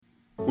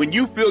When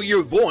you feel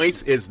your voice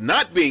is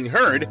not being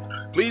heard,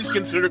 please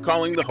consider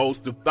calling the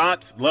host of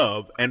Thoughts,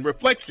 Love, and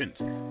Reflections.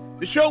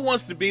 The show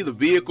wants to be the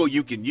vehicle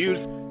you can use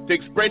to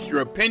express your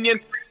opinion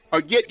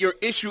or get your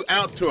issue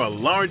out to a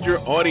larger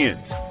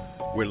audience.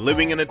 We're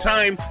living in a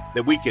time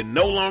that we can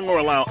no longer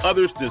allow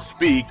others to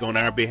speak on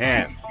our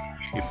behalf.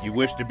 If you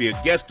wish to be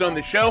a guest on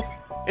the show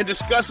and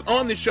discuss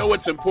on the show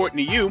what's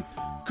important to you,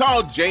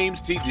 call James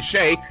T.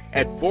 DeShay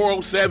at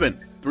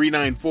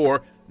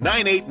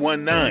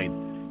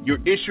 407-394-9819. Your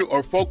issue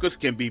or focus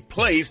can be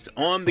placed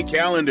on the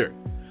calendar.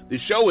 The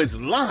show is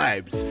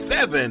live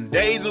 7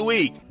 days a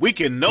week. We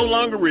can no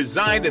longer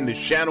reside in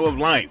the shadow of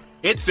life.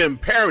 It's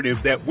imperative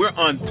that we're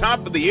on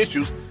top of the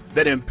issues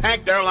that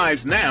impact our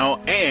lives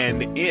now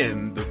and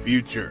in the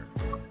future.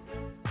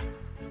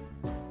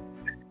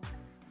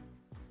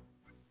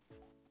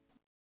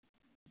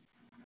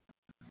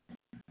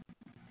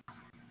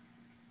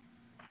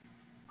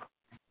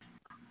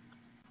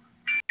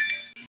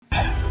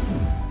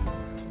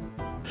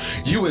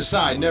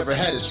 USI never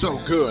had it so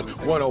good.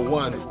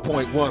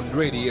 101.1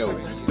 Radio,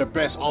 the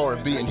best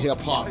R&B and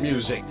hip-hop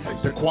music.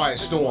 The Quiet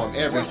Storm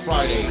every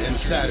Friday and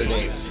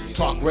Saturday.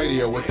 Talk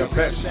radio with the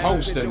best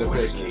host in the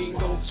business.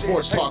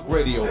 Sports Talk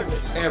Radio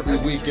every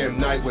weekend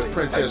night with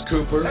Princess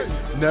Cooper.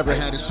 Never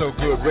had it so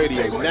good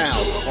radio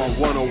now on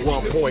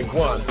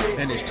 101.1,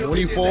 and it's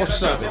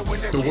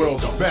 24/7. The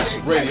world's best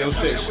radio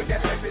station.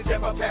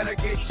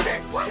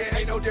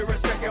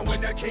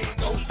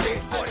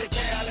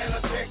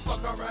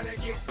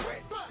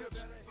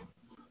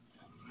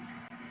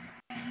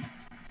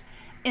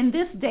 In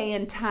this day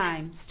and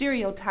time,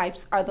 stereotypes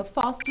are the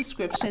false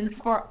descriptions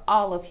for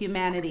all of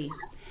humanity.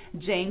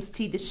 James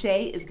T.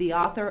 DeShay is the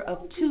author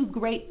of 2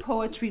 great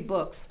poetry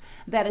books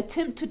that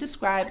attempt to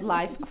describe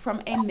life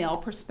from a male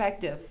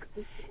perspective.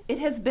 It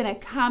has been a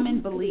common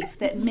belief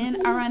that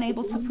men are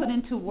unable to put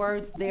into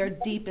words their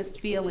deepest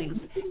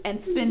feelings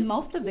and spend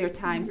most of their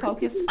time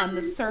focused on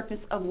the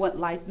surface of what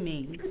life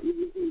means.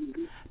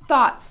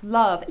 Thoughts,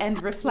 love,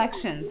 and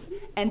reflections,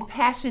 and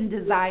passion,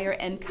 desire,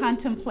 and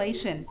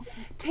contemplation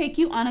take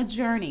you on a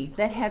journey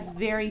that has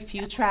very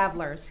few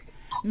travelers.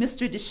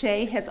 Mr.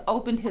 DeShay has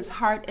opened his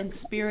heart and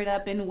spirit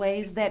up in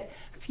ways that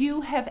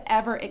few have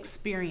ever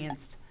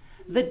experienced.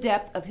 The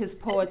depth of his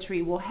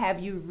poetry will have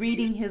you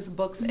reading his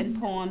books and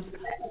poems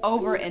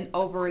over and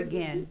over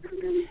again.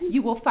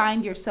 You will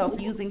find yourself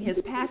using his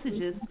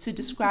passages to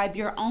describe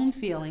your own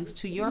feelings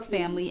to your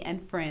family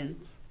and friends.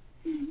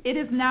 It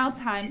is now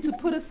time to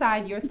put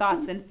aside your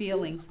thoughts and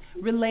feelings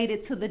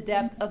related to the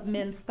depth of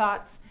men's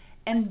thoughts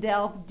and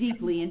delve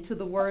deeply into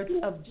the words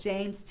of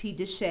James T.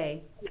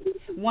 DeShay.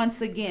 Once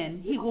again,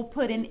 he will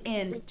put an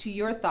end to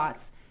your thoughts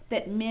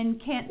that men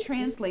can't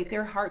translate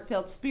their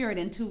heartfelt spirit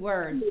into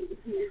words.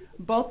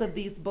 Both of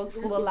these books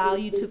will allow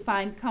you to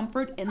find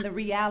comfort in the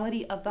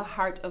reality of the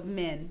heart of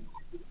men.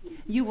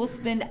 You will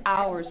spend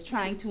hours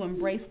trying to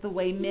embrace the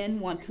way men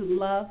want to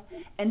love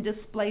and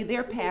display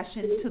their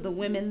passion to the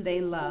women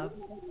they love.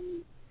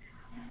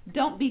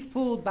 Don't be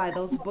fooled by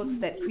those books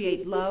that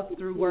create love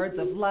through words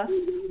of lust,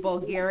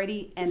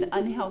 vulgarity, and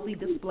unhealthy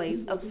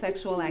displays of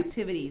sexual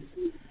activities.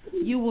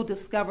 You will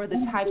discover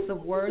the types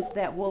of words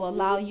that will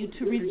allow you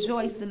to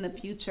rejoice in the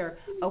future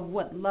of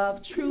what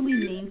love truly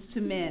means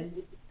to men.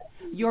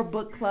 Your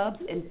book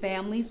clubs and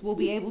families will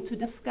be able to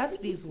discuss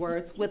these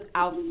words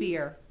without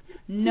fear.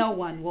 No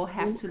one will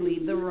have to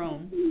leave the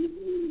room.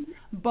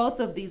 Both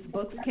of these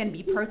books can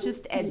be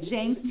purchased at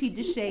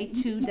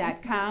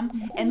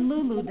jamestdeshay2.com and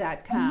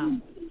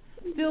lulu.com.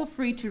 Feel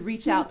free to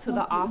reach out to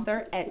the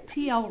author at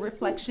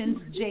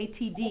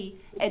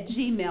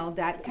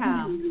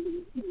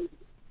tlreflectionsjtd@gmail.com.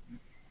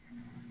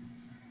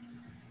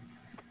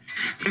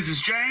 This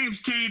is James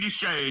T.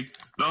 DeShay,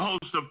 the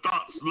host of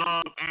Thoughts,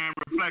 Love, and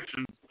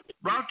Reflections,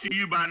 brought to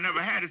you by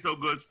Never Had It So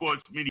Good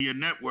Sports Media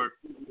Network.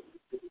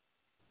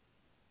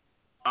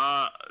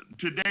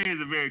 Today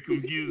is a very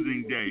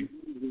confusing day,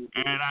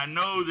 and I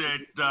know that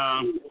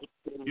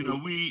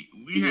we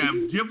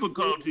have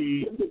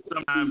difficulty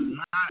sometimes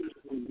not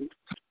talking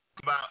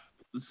about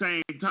the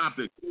same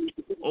topic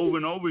over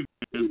and over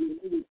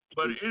again,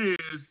 but it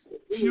is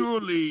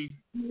purely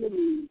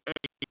a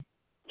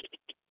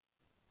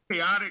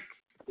chaotic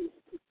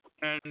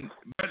and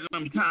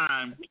bedlam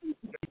time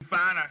that we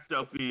find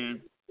ourselves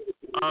in,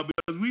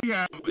 because we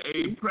have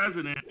a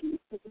president,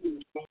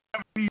 for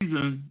whatever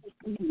reason,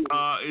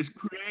 is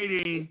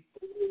creating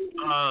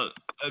a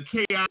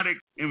chaotic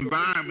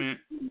environment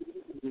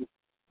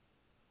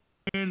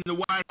in the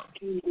White House,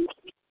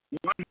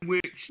 one in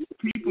which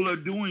people are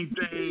doing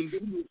things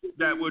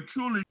that were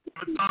truly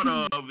never thought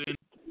of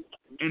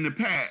in the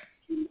past.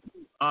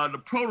 The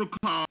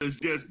protocol is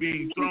just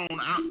being thrown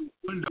out the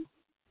window,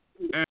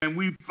 and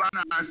we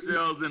find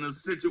ourselves in a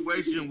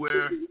situation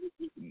where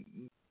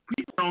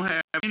people don't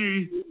have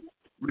any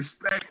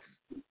respect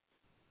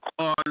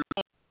or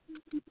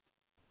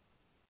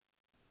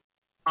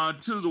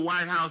to the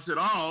White House at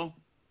all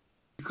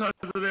because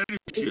of their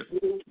leadership.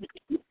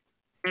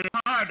 And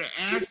it's hard to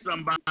ask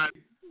somebody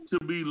to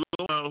be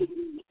loyal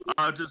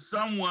to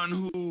someone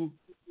who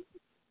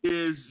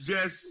is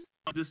just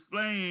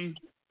displaying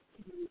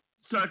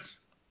such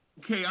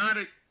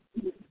chaotic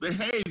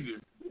behavior.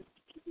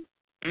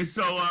 And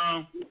so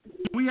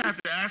we have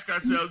to ask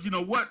ourselves,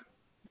 what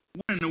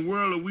in the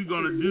world are we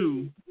going to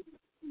do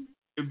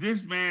if this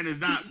man is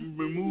not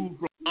removed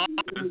from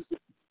office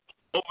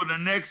over the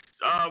next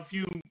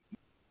few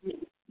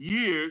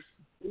years?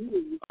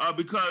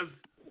 Because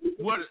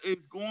what is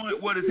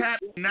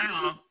happening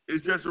now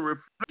is just a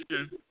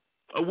reflection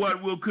of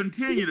what will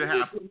continue to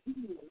happen.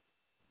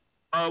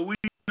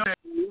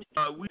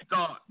 We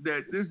thought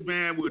that this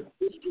man would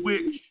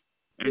switch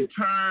and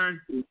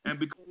turn and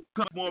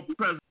become more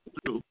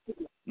presidential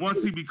once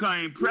he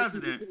became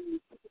president,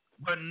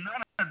 but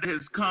none of that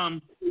has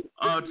come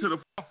to the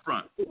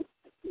forefront.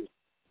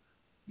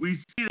 We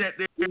see that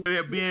there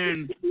have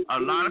been a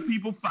lot of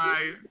people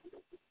fired,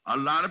 a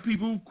lot of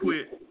people who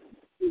quit,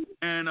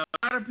 and a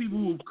lot of people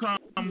who've come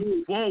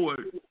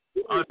forward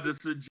to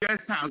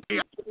suggest how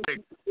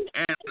chaotic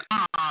and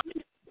odd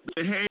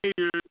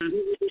behaviors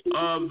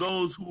of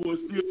those who are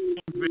still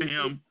voting for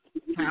him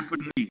happen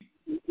to be.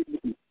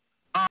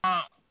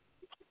 I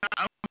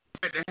would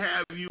like to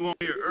have you on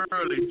here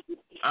early,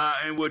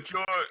 and with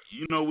your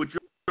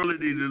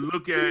ability to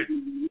look at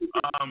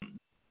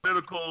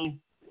political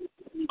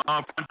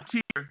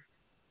frontier.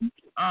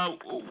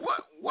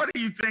 What do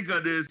you think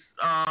of this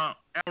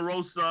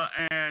Omarosa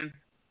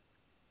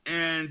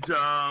and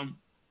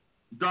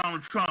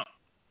Donald Trump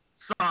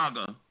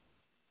saga?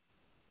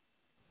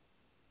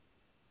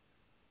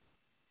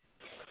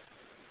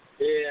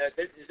 Yeah,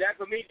 is that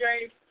for me,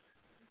 James?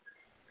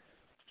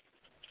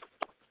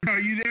 Are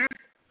you there?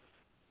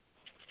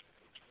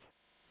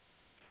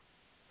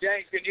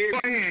 James, can you hear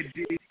me? Go ahead, G.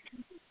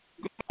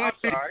 I'm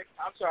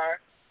sorry.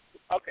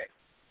 Okay.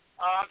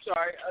 I'm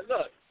sorry.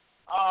 Look,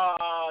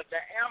 the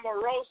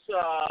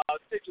Omarosa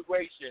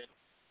situation,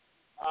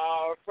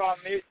 from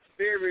its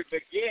very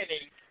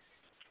beginning,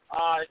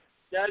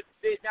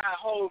 did not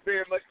hold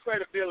very much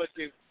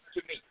credibility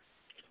to me.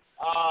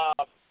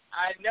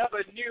 I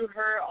never knew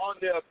her on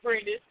The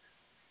Apprentice.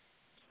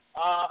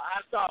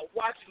 I started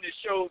watching the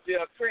show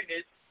The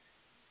Apprentice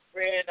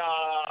when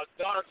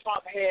Donald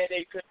Trump had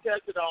a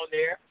contestant on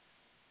there,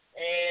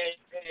 and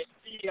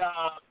she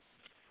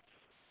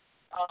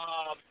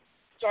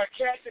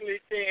sarcastically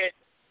said,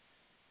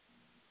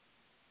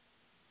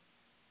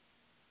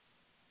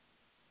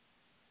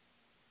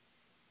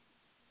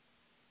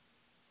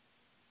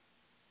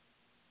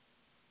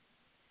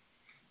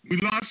 "We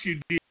lost you,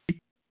 D."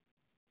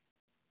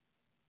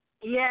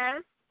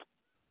 Yes.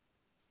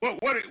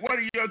 What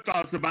are your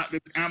thoughts about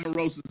this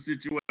Omarosa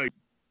situation?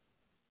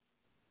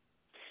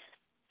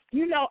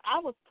 I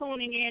was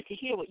tuning in to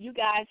hear what you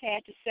guys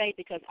had to say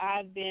because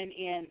I've been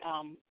in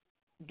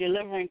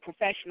delivering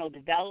professional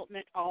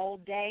development all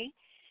day,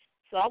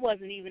 so I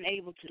wasn't even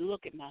able to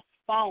look at my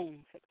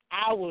phone.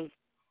 I was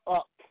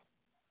up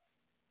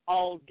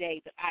all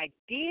day, but I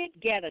did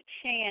get a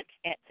chance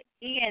at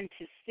the end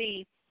to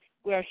see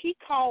where he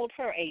called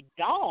her a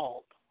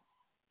dog.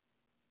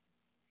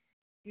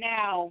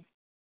 Now,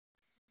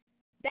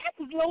 that's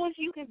as low as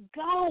you can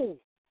go.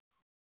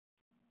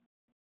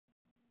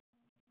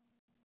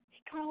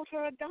 He called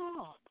her a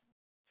dog.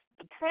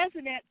 The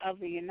President of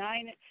the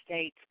United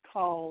States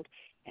called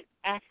an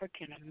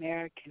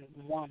African-American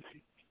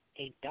woman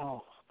a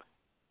dog.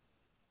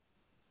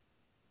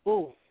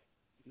 Oh,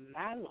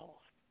 my Lord.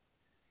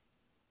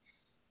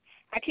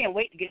 I can't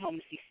wait to get home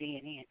to see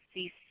CNN.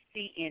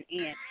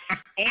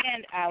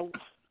 And I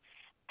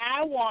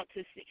want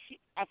to see,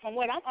 from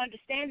what I'm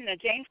understanding, now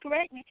James,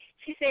 correct me,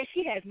 she says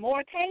she has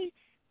more tapes.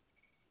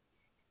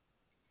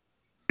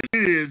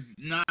 There is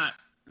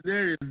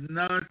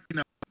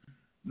nothing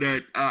that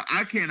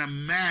I can't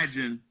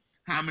imagine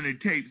how many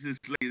tapes this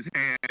lady has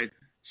had.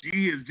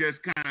 She is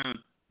just kind of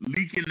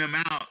leaking them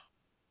out.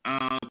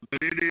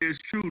 But it is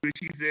true that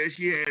she says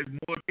she has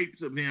more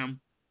tapes of him.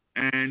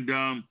 And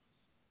the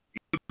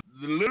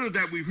little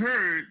that we've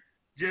heard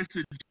just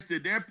suggests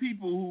that there are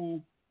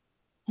people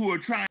who are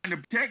trying to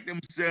protect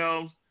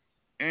themselves,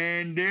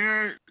 and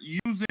they're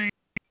using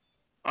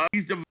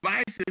these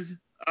devices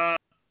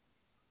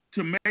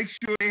to make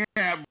sure they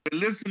have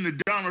listened to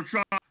Donald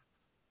Trump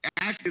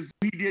act as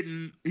he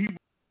was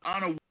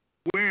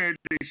unaware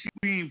that she's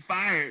being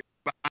fired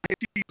by his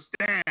chief of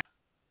staff,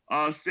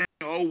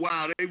 saying, "Oh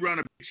wow, they run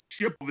a big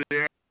ship over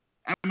there."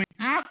 I mean,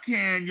 how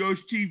can your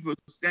chief of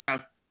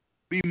staff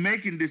be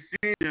making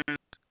decisions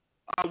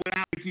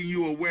without making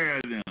you aware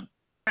of them?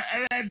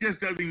 That just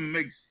doesn't even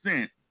make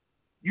sense.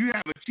 You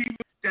have a chief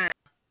of staff,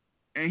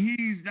 and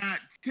he's not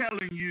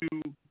telling you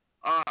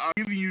or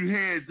giving you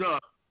heads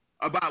up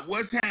about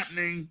what's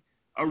happening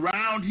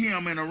around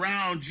him and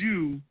around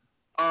you,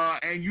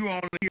 and you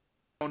only hear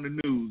on the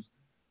news.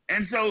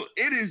 And so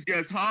it is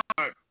just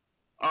hard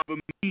for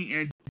me,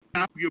 and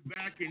off your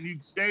back and you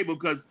stable,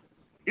 because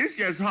it's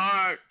just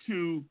hard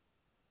to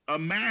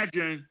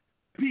imagine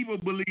people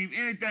believe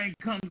anything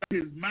comes out of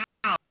his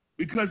mouth,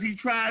 because he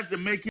tries to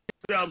make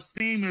himself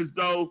seem as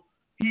though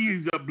he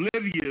is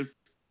oblivious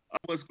of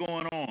what's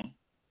going on.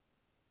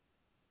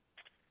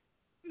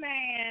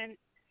 Man,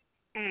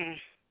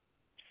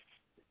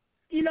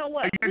 You know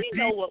what? We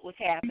know what was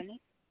happening.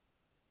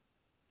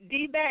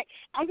 D-back,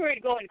 I'm ready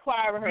to go in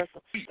choir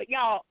rehearsal. But,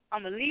 y'all,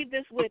 I'm going to leave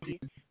this with you.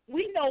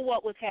 We know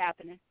what was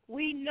happening.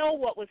 We know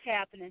what was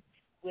happening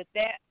with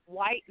that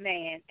white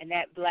man and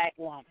that black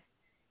woman.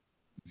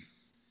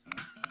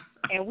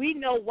 And we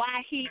know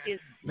why he is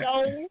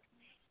so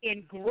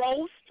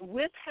engrossed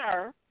with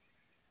her.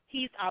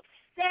 He's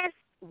obsessed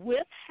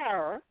with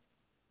her.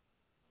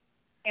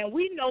 And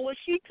we know what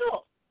she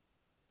took.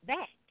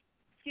 That.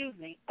 Excuse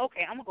me.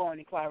 Okay, I'm going to go on and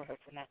inquire with her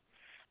for now.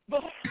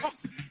 But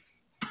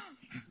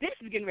this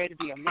is getting ready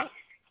to be a mess.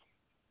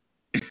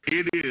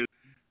 It is.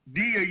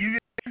 D, are you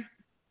there?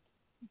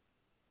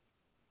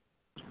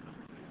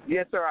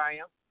 Yes, sir, I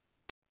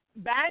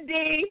am. Bye,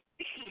 D.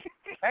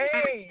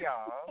 Hey,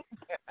 y'all.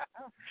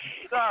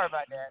 Sorry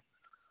about that.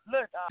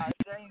 Look,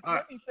 James,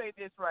 let me say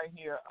this right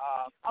here.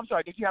 I'm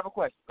sorry, did you have a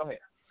question? Go ahead.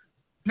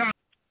 No,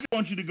 I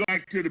want you to go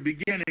back to the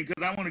beginning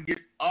because I want to get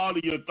all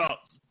of your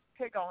thoughts.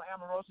 Take on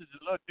Amorosa is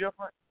a little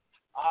different.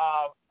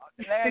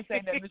 The last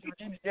thing that Mr.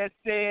 Virginia just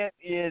said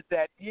is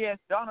that, yes,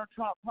 Donald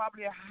Trump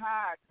probably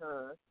hired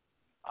her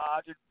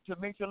to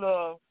mix a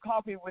little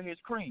coffee with his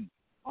cream,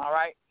 all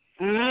right?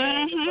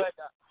 Mm-hmm.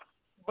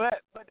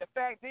 But the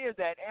fact is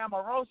that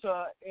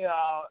Amorosa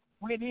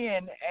went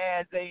in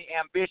as a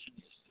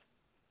ambitionist.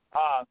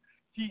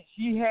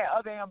 She had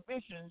other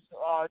ambitions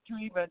to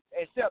even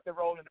accept the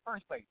role in the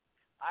first place.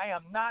 I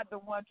am not the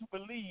one to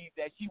believe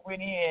that she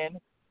went in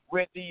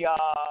with the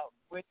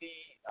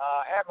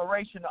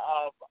admiration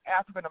of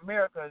African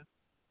Americans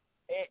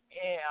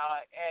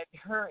at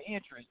her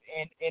interest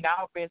in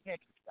our best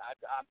interest.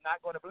 I'm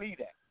not going to believe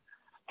that.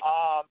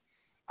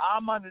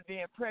 I'm under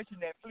the impression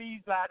that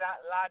fleas lie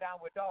down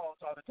with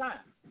dogs all the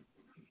time,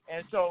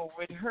 and so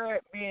with her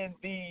being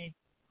the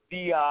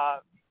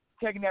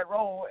taking that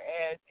role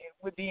as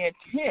with the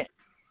intent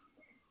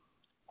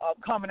of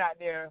coming out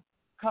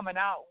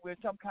with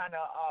some kind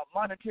of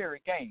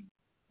monetary gain.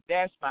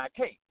 That's my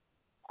take.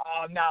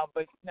 Now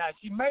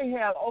she may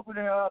have opened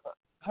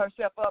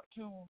herself up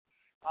to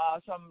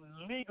some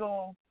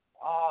legal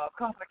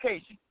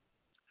complications.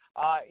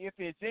 If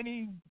it's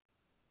any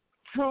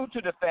true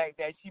to the fact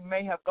that she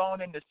may have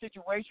gone in the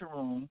situation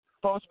room,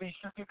 supposed to be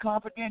strictly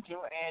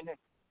confidential, and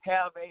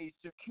have a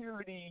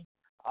security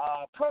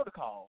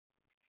protocol.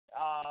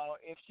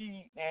 If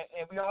she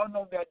and we all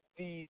know that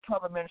the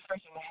Trump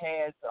administration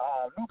has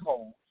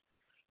loopholes.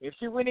 If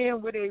she went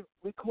in with a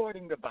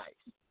recording device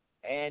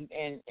and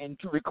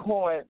to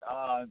record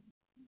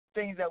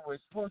things that were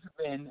supposed to have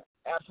been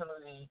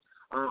absolutely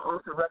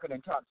off the record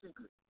and top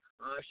secret,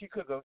 she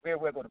could very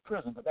well go to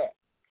prison for that.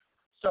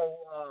 So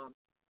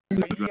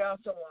like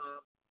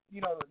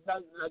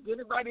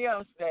anybody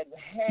else that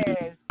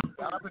has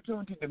the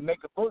opportunity to make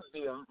a book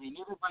deal, and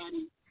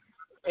everybody,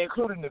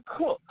 including the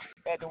cook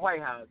at the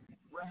White House,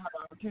 will have the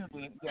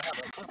opportunity to have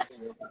a book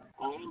deal.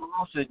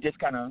 Amorosa just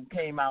kind of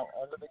came out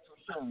a little bit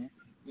too soon,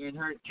 and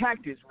her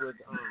tactics were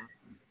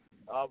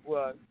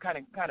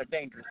kind of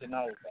dangerous and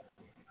all of that.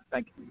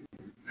 Thank you.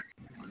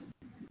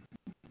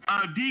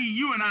 D,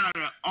 you and I are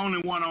the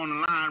only one on the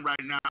line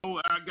right now.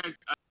 I guess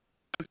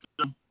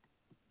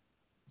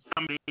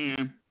something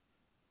in.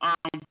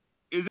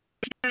 Is it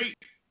Nate?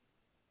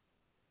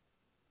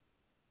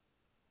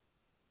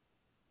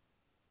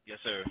 Yes,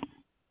 sir.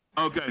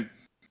 Okay.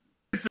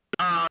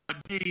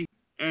 D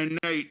and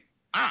Nate.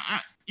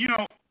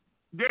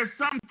 There's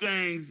some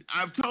things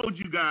I've told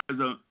you guys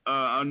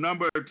a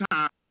number of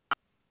times.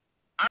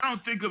 I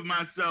don't think of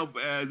myself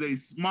as a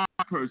smart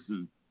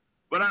person,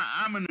 but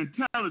I'm an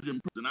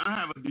intelligent person. I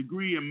have a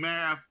degree in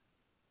math,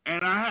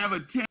 and I have a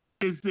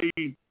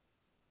tendency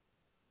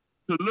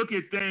to look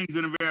at things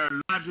in a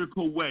very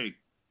logical way.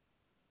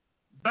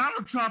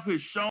 Donald Trump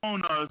has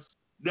shown us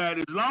that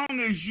as long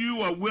as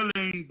you are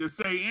willing to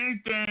say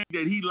anything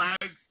that he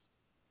likes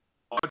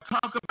or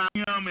talk about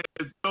him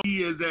as though he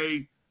is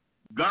a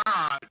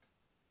god,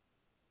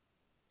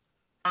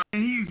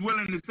 and he's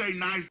willing to say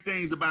nice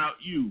things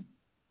about you.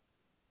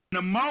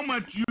 The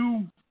moment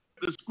you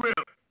flip the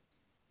script,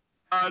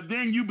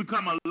 then you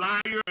become a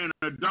liar and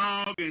a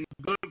dog and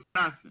good for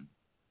nothing.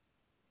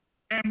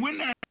 And when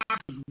that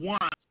happens once,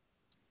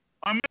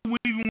 or maybe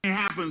even when it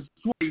happens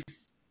twice,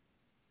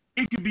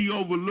 it can be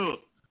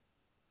overlooked.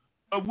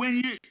 But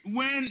when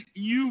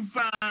you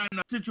find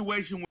a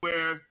situation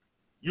where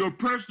your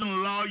personal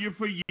lawyer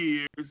for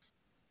years,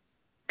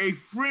 a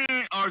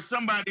friend or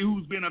somebody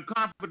who's been a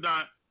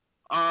confidant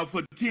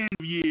for 10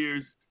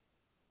 years,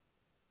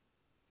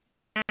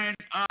 and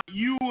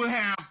you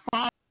have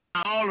fallen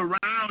all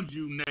around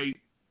you, Nate,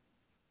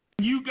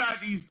 you got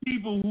these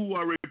people who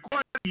are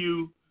recording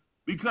you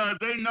because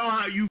they know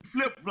how you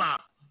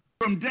flip-flop.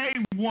 From day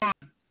one,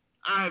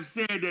 I have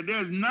said that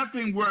there's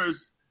nothing worse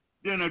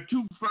than a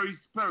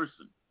two-faced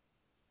person.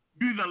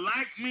 You either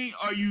like me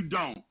or you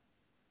don't.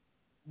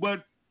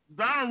 But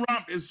Donald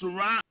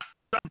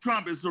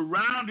Trump is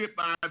surrounded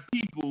by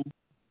people,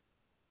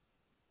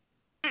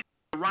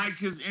 a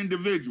righteous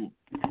individual.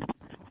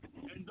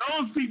 And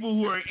those people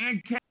who are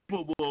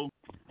incapable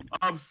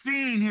of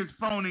seeing his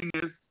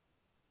phoniness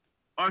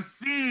or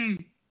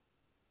seeing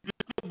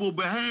the despicable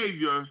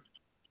behavior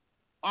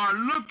are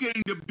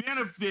looking to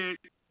benefit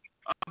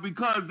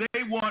because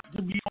they want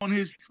to be on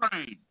his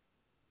train.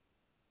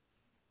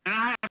 And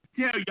I have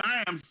to tell you,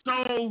 I am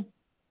so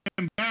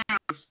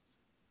embarrassed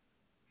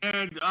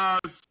and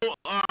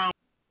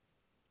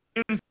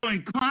it is so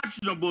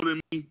unconscionable to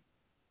me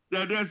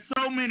that there's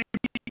so many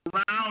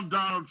people around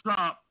Donald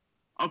Trump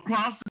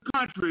across the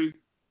country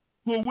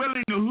who are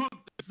willing to hook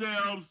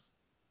themselves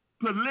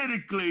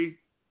politically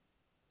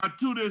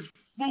to this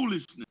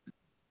foolishness.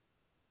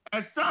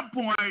 At some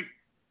point,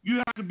 you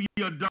have to be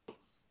adults.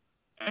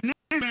 And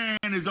this man,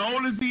 as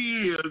old as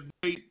he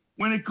is,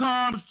 when it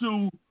comes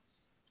to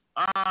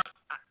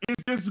his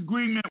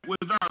disagreement with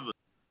others,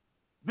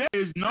 there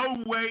is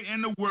no way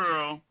in the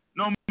world,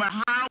 no matter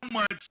how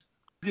much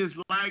I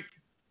dislike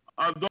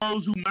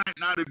those who might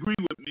not agree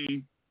with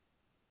me,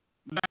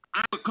 that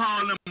I would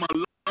call them a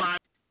lowlife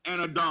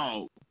and a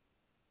dog.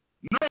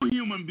 No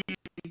human being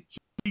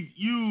should be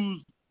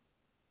used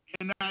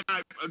in that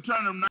type of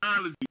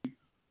terminology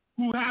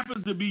who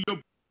happens to be your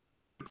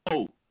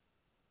code.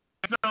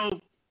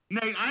 So,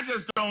 Nate, I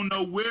just don't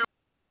know where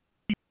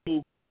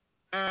people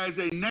as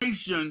a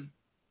nation,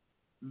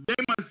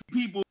 there must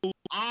be people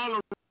all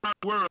around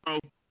the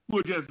world who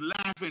are just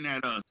laughing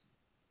at us.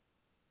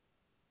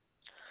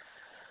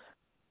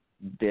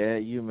 There,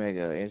 you make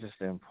an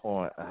interesting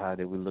point. How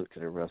did we look to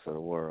the rest of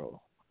the world?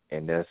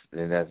 And that's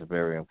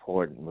very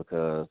important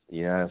because the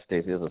United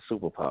States is a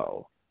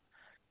superpower,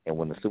 and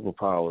when the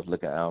superpowers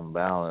look at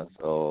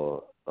unbalanced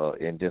or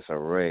in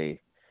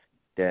disarray,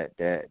 that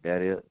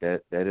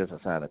is a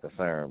sign of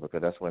concern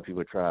because that's when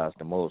people try us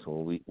the most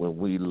when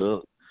we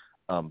look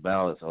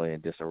unbalanced or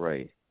in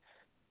disarray.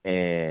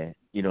 And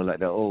like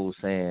the old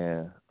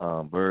saying,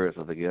 birds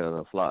are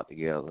together, flock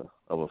together,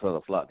 or a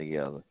feather flock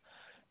together.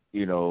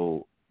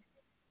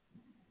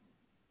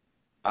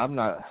 I'm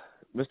not.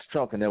 Mr.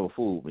 Trump can never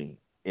fool me.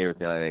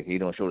 Everything like that. He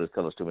don't show his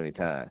colors too many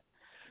times.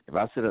 If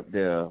I sit up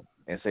there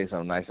and say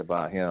something nice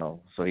about him,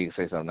 so he can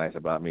say something nice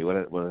about me, what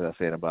is I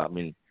saying about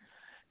me?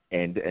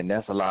 And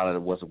that's a lot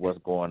of what's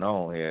going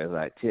on here. It's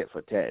like tit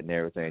for tat and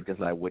everything. Just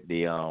like with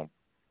the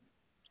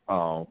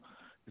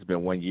it's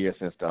been 1 year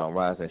since the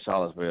rise in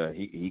Charlottesville.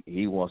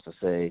 He wants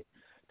to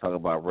talk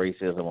about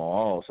racism on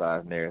all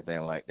sides and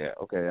everything like that.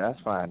 Okay, that's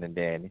fine and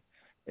dandy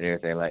and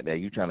everything like that.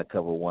 You trying to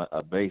cover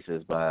a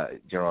basis by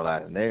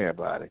generalizing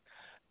everybody,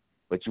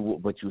 but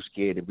you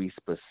scared to be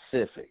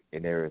specific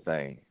in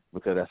everything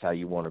because that's how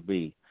you want to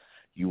be.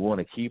 You want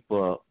to keep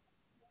up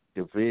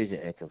division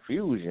and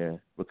confusion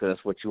because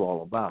that's what you're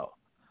all about.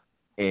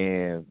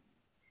 And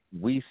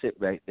we sit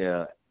back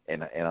there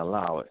and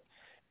allow it.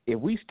 If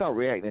we start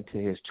reacting to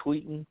his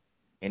tweeting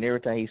and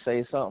every time he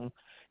says something,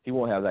 he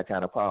won't have that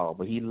kind of power.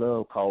 But he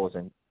loves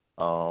causing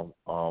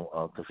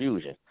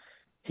confusion.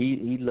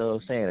 He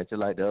loves saying it. Just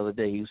like the other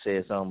day, he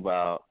said something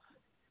about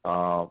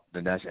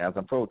the national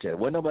anthem protest.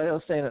 Wasn't nobody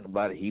else saying anything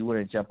about it. He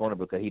wouldn't jump on it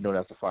because he knows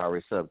that's a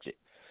fiery subject.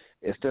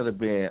 Instead of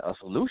being a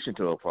solution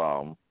to a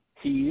problem,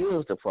 he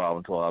is the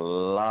problem to a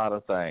lot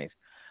of things.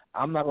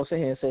 I'm not going to sit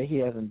here and say he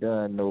hasn't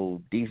done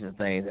no decent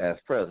things as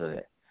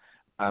president.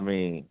 I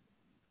mean,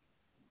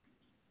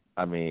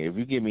 if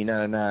you give me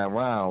 99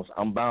 rounds,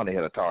 I'm bound to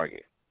hit a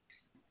target.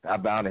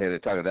 I'm bound to hit a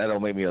target. That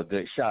don't make me a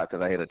good shot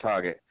because I hit a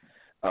target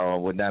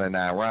with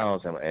 99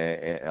 rounds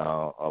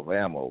of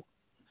ammo.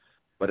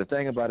 But the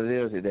thing about it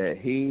is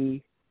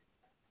that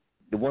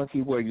the one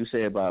key word you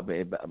say about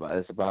being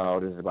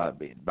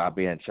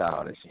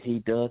childish. He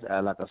does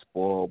act like a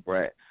spoiled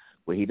brat,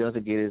 where he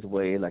doesn't get his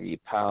way, like he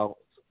pouts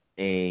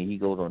and he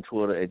goes on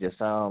Twitter. It just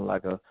sounds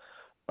like a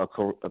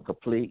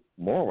complete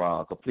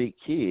moron, a complete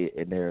kid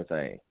and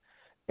everything.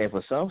 And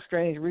for some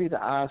strange reason,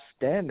 our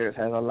standards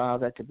have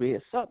allowed that to be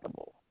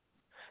acceptable.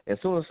 As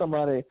soon as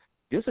somebody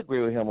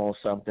disagree with him on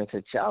something,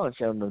 to challenge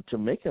him to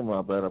make him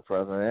a better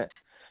president,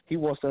 he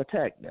wants to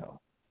attack them.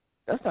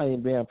 That's not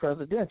even being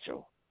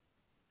presidential.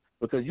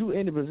 Because you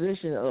in the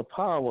position of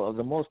power of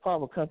the most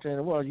powerful country in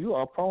the world, you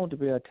are prone to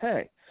be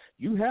attacked.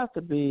 You have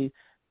to be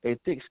a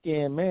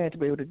thick-skinned man to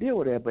be able to deal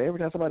with that. But every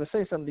time somebody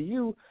says something to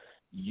you,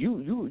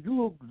 you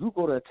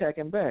go to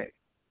attacking back.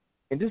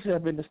 And this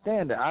has been the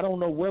standard. I don't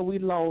know where we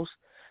lost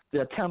the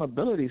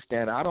accountability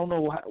standard. I don't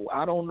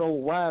know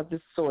why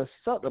this is so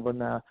acceptable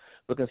now,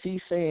 because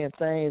he's saying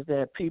things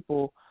that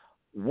people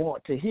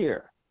want to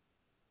hear.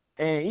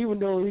 And even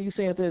though he's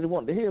saying things they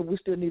want to hear, we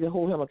still need to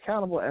hold him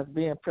accountable as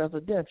being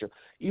presidential.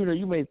 Even though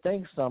you may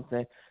think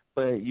something,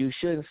 but you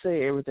shouldn't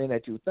say everything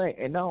that you think.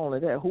 And not only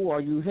that, who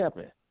are you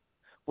helping?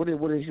 What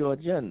is your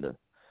agenda?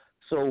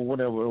 So when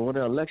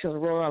the elections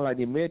roll around, like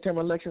the midterm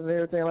elections and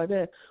everything like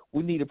that,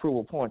 we need to prove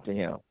a point to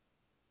him.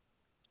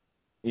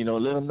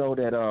 Let him know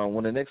that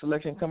when the next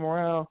election come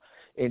around,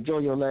 enjoy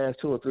your last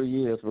 2 or 3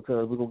 years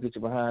because we're going to get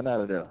you behind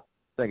out of there.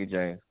 Thank you,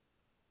 James.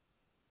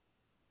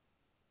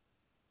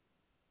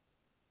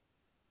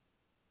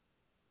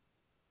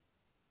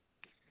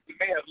 You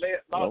may have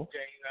lost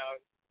James.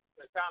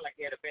 It sounded like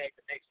he had a bad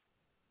connection.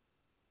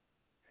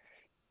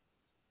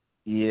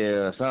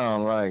 Yeah,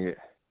 sound like it.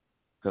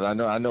 Because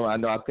I know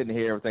I couldn't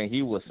hear everything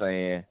he was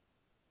saying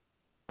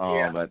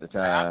at the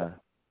time.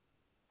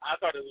 I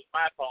thought it was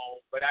my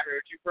phone, but I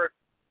heard you perfect.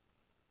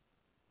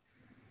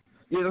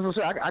 Yeah, that's what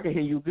I'm saying. I can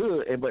hear you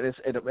good, but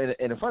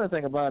and the funny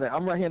thing about it,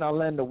 I'm right here in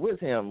Orlando with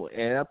him,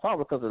 and that's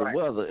probably because of the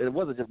weather. The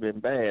weather just been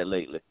bad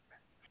lately.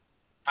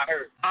 I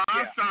heard.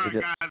 I'm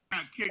sorry, guys. I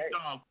got kicked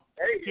off.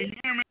 Hey. Can you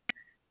hear me?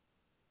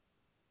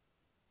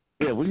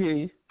 Yeah, we hear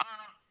you.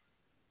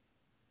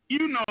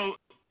 You know,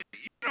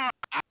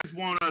 I just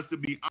want us to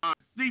be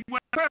honest. See, when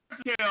a person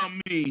tell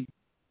me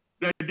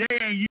that they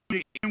ain't use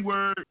the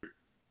N-word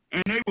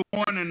and they were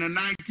born in the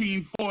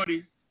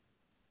 1940s,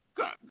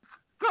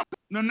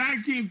 the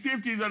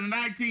 1950s or the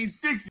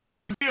 1960s,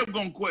 I'm still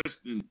going to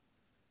question.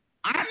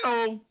 I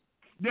know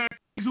that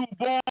kids who were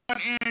born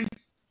in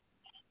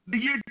the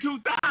year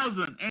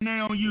 2000 and they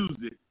don't use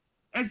it.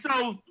 And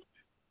so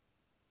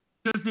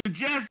to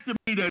suggest to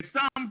me that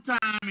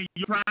sometime in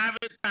your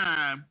private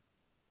time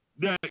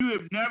that you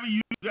have never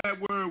used that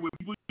word with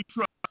people you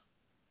trust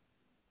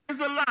is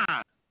a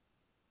lie.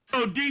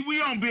 So, D,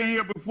 we on been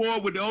here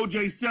before with the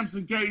O.J.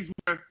 Simpson case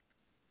where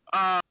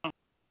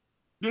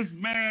this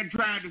man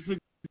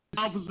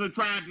officer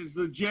tried to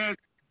suggest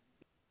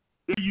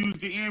they use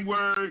the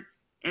N-word,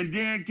 and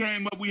then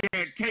came up, we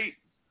had case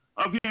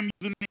of him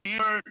using the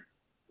N-word.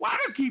 Why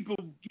do people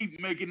keep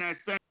making that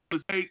same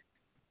mistake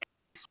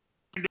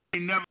and they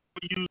never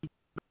use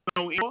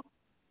no N-word?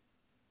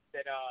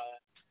 That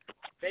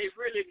they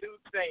really do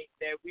think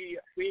that we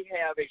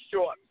have a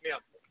short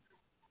memory.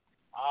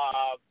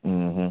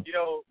 You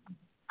know,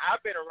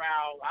 I've been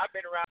around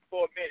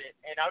for a minute,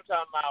 and I'm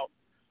talking about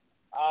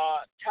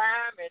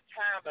time and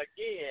time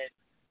again.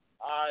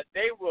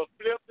 They will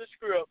flip the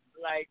script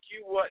like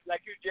you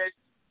just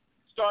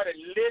started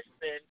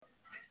listening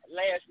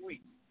last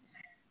week.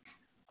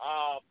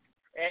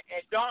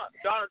 And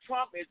Donald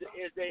Trump is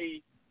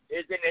an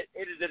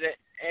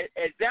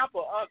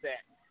example of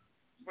that.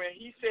 When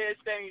he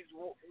says things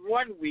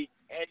one week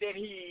and then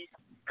he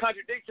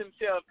contradicts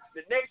himself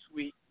the next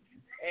week,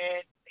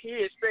 and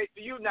he expects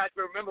you not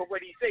to remember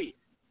what he said.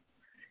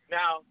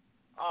 Now,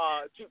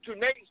 to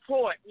Nate's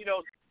point, you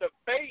know, the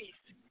base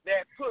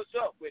that puts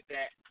up with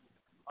that,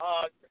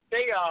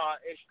 they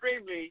are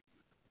extremely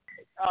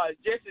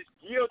just as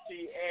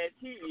guilty as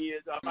he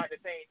is about the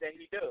things that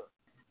he does.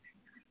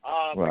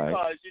 Right.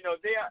 Because, you know,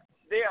 they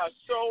are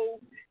so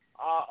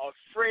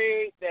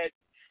afraid that,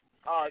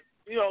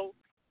 you know,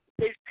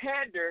 they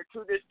pander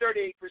to this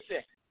 38%.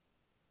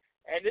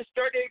 And this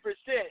 38%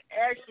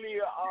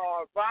 actually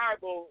are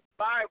viable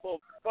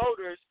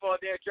voters for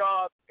their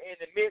job in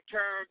the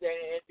midterms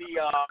and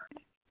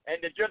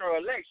the general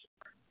election.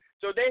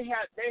 So they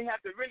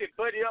have to really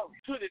buddy up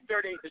to the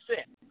 38%.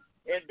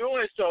 In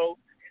doing so,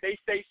 they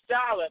stay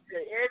silent to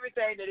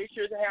everything that they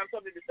should have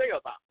something to say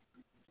about.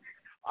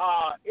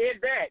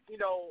 In that, you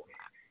know,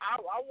 I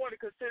want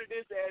to consider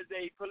this as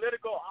a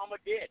political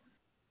Armageddon.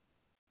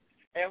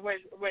 And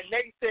when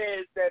Nate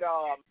says that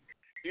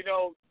you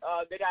know,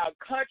 that our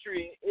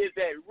country is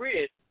at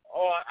risk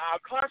or our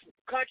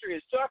country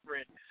is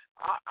suffering,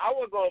 I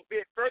would go a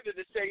bit further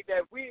to say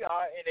that we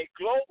are in a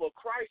global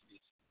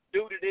crisis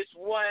due to this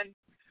one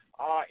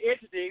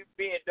entity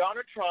being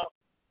Donald Trump,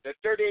 the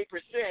 38%,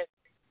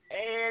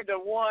 and the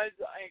ones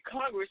in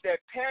Congress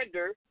that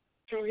pander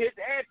to his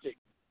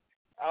antics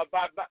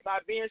by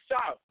being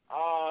silent.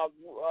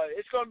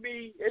 It's gonna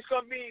be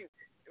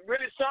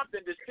really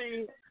something to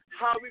see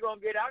how we're going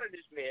to get out of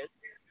this mess.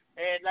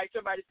 And like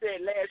somebody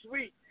said last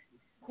week,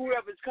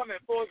 whoever's coming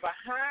forward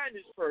behind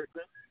this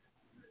person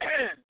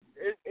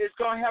is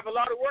going to have a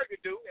lot of work to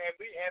do, and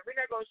we're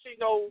not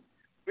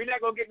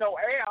going to get no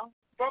air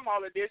from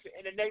all of this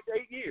in the next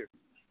 8 years.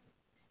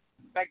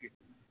 Thank you.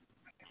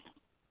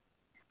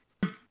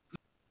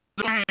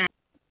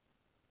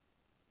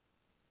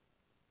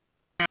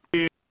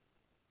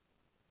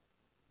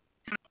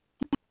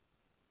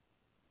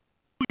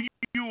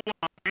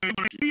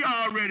 We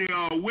already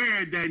are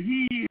aware that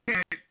he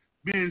had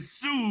been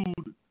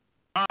sued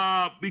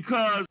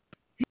because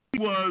he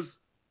was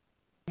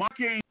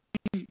marking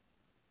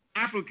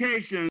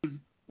applications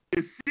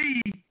to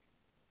see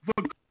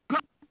for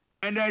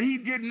and that he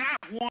did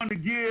not want to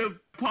give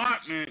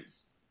apartments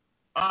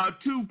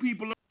to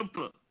people of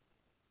color.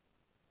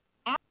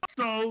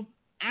 Also,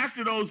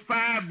 after those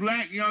 5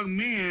 black young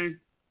men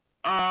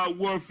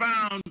were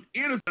found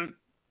innocent,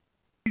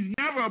 he's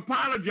never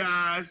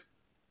apologized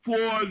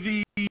for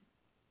the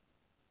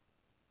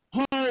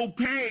whole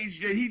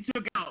page that he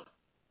took out,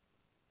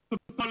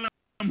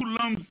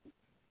 hoodlums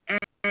and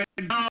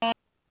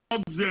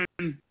dogs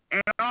and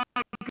all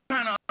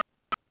kind of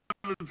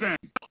other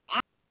things.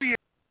 Obviously,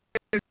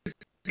 this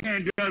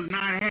man does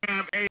not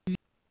have a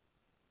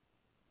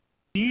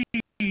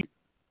need to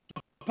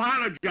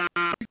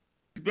apologize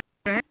to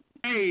the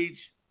page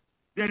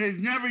that has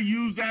never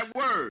used that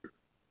word.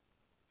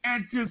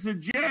 And to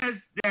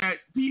suggest that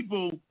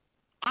people,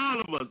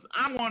 all of us,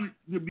 I want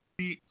to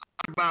be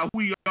about who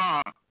we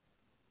are.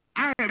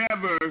 I have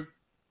never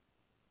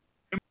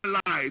in my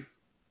life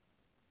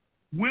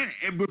went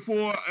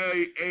before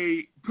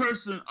a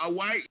person, a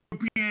white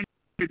European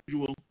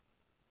individual,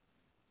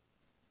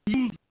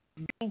 used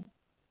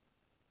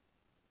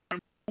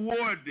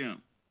reward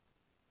them.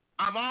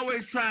 I've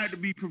always tried to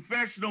be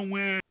professional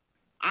when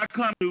I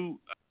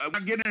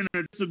get in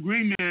a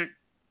disagreement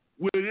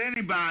with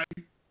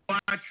anybody, or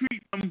I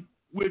treat them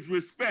with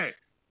respect.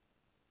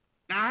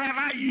 Now, have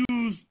I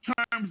used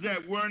terms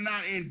that were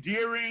not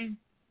endearing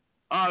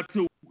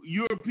to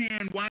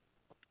European white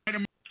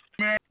Americans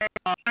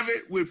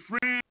with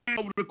friends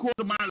over the course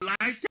of my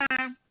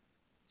lifetime?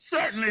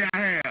 Certainly I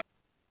have.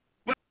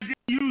 But I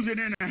didn't use it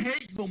in a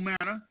hateful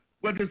manner.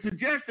 But to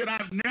suggest that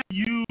I've never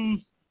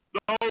used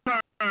those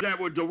terms that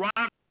were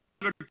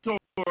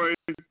derogatory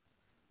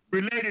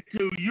related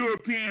to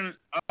European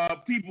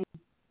people,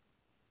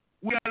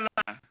 we are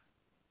lying.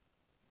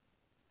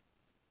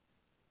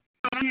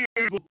 I'm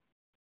here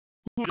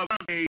who are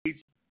of age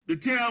to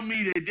tell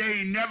me that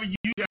they never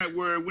use that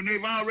word when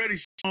they've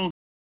already shown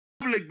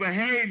public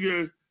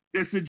behavior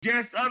that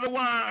suggests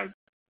otherwise.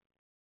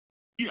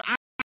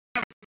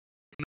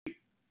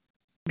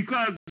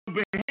 Because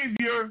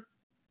behavior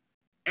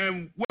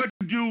and what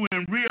you do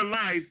in real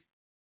life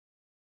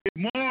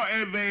is more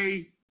of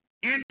a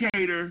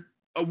indicator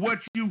of what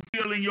you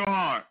feel in your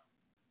heart.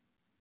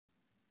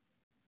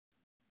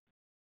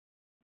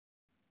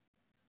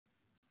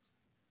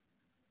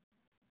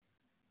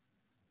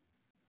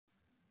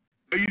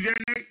 Are you there,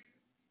 Nate?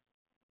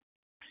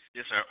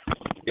 Yes, sir.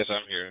 Yes,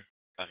 I'm here.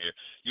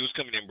 You was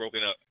coming in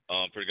broken up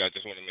pretty good. I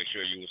just wanted to make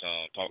sure you was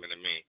talking to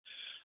me.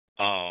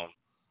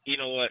 You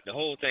know what? The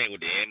whole thing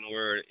with the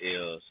N-word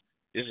is,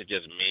 this is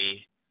just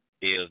me,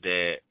 is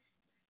that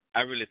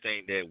I really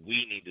think that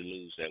we need to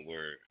lose that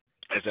word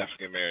as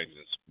African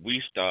Americans.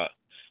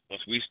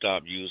 Once we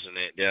stop using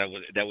it, that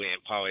would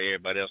empower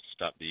everybody else to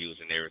stop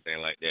using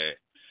everything like that.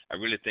 I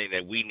really think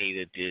that we need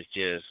to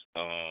just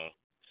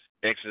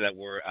exit that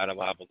word out of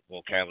our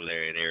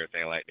vocabulary and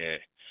everything like that.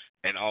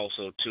 And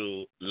also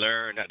to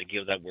learn not to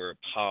give that word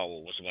power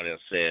when somebody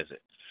else says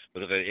it.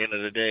 Because at the end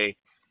of the day,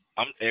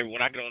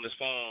 when I get on this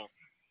phone,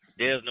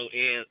 there's no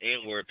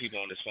N-word people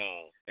on this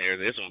phone. And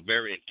there's some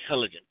very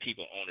intelligent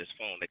people on this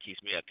phone that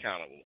keeps me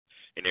accountable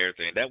and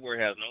everything. That word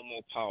has no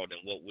more power than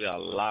what we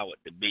allow it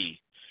to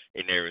be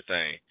and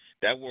everything.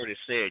 That word is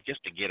said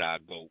just to get our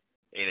goat.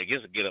 And it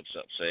gets to get us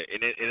upset.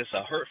 And it's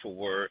a hurtful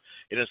word.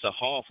 And it's a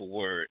harmful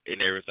word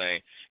and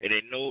everything. And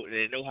they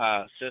know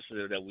how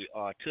sensitive that we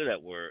are to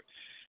that word.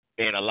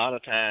 And a lot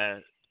of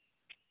times,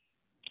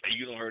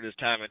 you don't heard this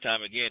time and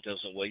time again, tell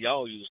some, well,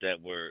 y'all use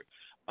that word.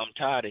 I'm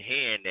tired of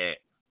hearing that,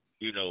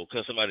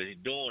 because somebody's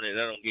doing it,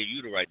 that don't give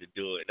you the right to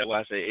do it. That's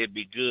why I say it'd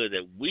be good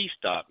that we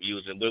stop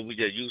using, whether we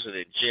just use it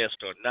in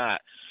jest or not,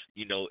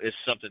 it's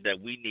something that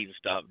we need to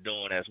stop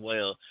doing as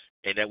well.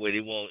 And that way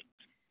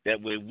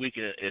we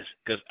can,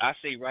 because I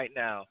see right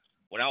now,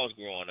 when I was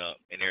growing up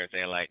and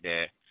everything like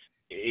that,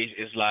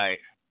 it's like,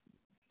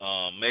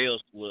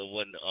 males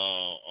wasn't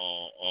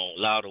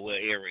allowed to wear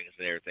earrings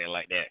and everything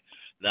like that.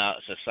 Now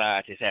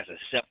society has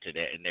accepted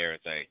that and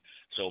everything.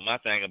 So my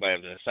thing about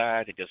it, if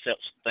society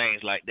accepts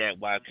things like that,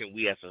 why can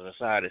we as a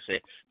society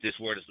say this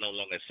word is no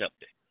longer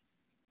accepted?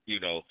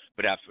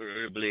 But I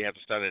really have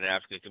to start in the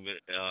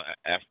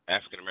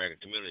African American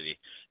community,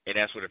 and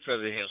that's where the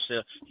president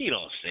himself, he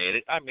don't say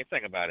it. I mean,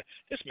 think about it.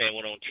 This man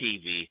went on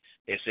TV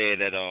and said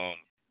that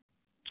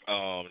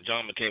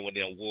John McCain was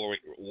a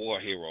war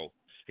hero.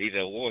 He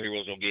said war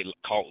heroes don't get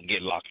caught and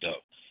get locked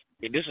up.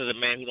 And this is a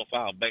man who don't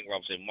file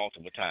bankruptcy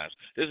multiple times.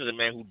 This is a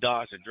man who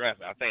dodged the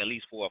draft, I think, at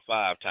least 4 or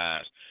 5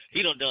 times.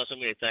 He done so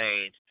many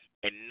things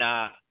and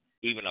not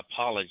even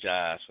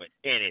apologize for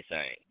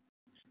anything.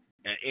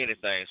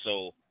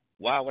 So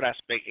why would I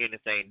expect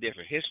anything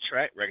different? His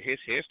track record, his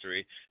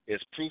history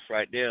is proof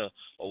right there of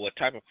what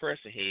type of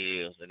person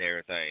he is and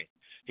everything.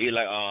 He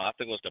I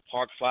think it was the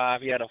Park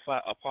 5. He had a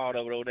part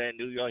of it over there in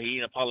New York. He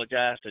didn't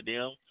apologize to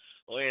them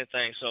or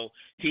anything. So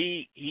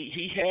he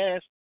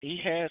has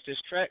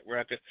this track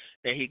record,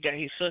 and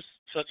he's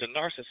such a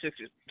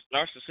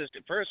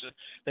narcissistic person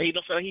that he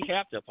don't feel like he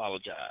have to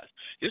apologize.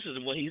 This is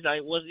when he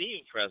wasn't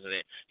even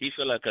president. He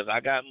feel like, because I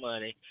got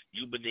money,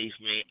 you beneath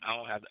me, I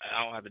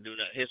don't have to do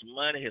nothing. His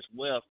money, his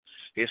wealth,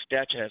 his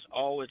stature has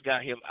always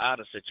got him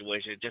out of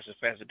situation just as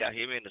fast as it got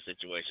him in the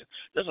situation.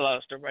 There's a lot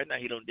of stuff right now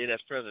he don't did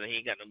as president. He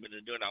ain't got no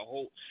business doing. I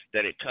hope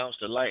that it comes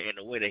to light in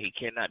a way that he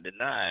cannot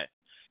deny it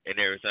and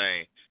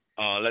everything.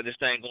 Like this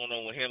thing going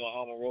on with him and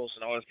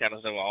Omarosa and all this kind of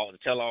stuff, all the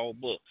tell-all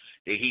book.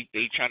 He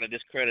trying to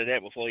discredit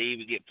that before he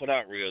even get put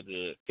out real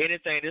good.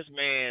 Anything this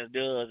man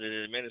does and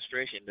his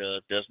administration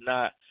does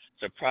not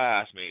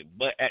surprise me.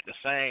 But at the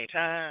same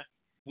time,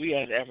 we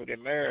as African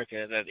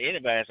Americans, as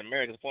anybody as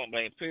Americans, point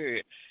blank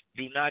period,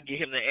 do not give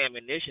him the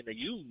ammunition to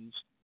use.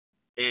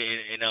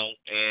 And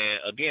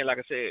again, like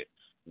I said,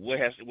 where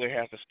has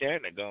the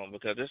standard gone?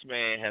 Because this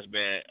man has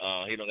been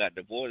he don't got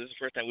divorced. This is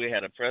the first time we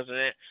had a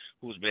president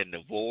who's been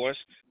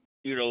divorced.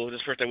 This is the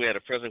first time we had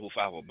a president who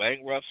filed for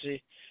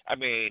bankruptcy. I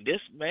mean,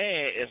 this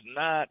man is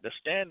not the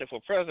standard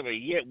for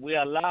president, yet we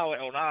allow it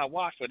on our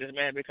watch for this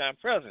man to become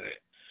president.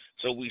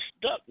 So we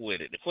stuck with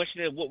it. The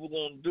question is what we're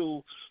going to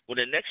do when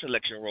the next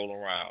election roll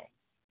around.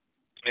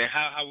 And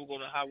how we're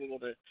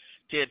gonna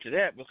tend to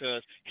that,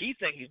 because he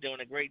thinks he's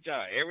doing a great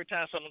job. Every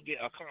time something get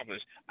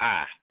accomplished,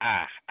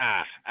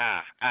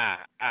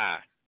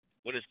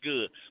 when it's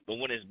good, but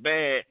when it's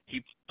bad,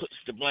 he puts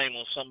the blame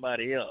on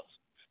somebody else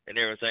and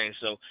everything.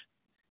 So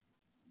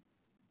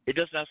it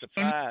does not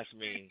surprise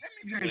me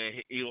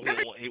when he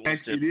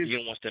wants to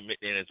admit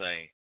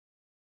anything.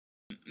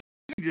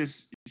 Let me just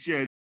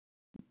share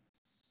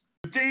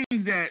the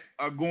things that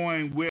are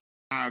going well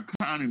in our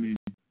economy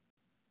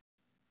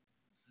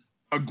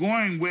are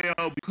going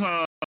well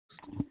because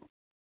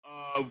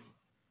of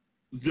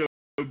the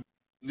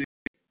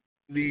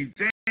thing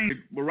that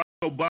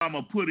Barack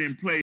Obama put in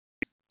place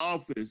in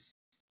office.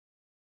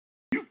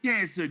 You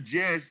can't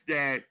suggest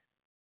that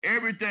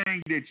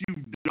everything that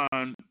you've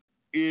done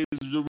is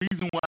the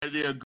reason why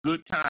they're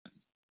good times.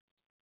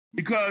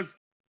 Because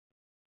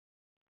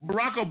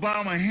Barack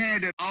Obama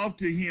handed off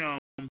to him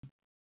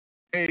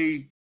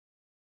a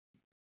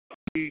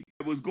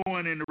that was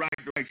going in the right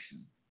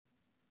direction.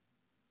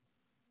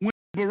 When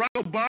Barack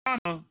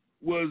Obama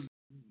was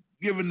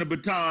given the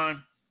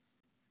baton,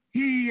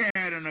 he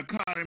had an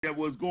economy that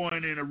was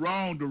going in the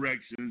wrong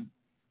direction,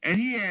 and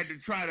he had to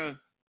try to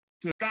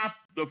stop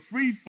the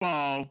free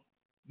fall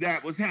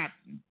that was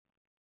happening.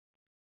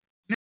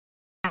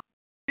 Now,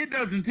 it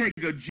doesn't take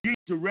a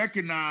genius to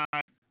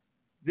recognize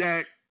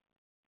that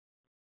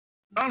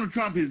Donald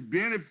Trump has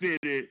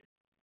benefited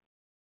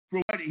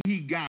from what he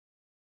got.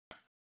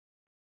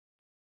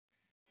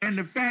 And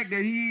the fact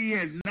that he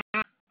has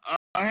not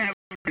having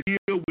to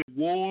deal with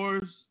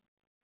wars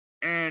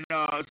and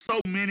so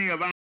many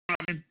of our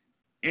men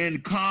in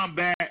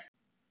combat,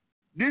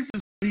 this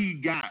is what he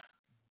got.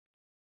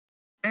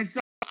 And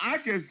so I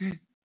just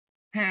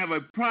have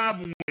a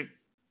problem with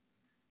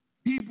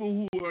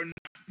people who are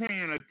not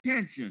paying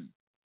attention.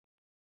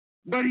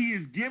 What he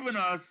has given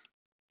us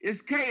is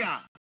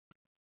chaos.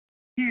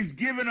 He's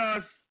given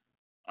us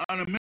an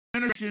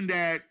administration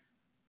that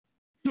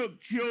took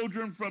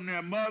children from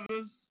their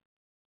mothers,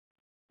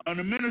 an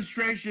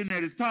administration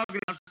that is talking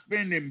about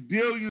spending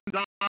billions of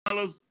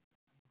dollars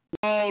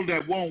on all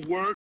that won't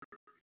work,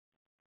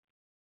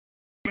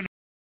 an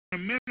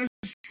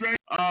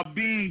administration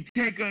being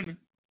taken,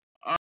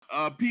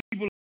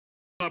 people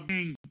are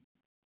being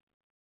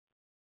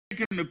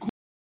taken to court,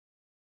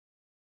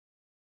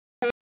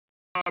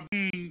 are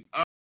being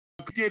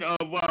convicted of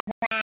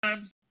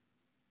crimes,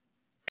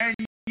 and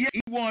yet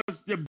he wants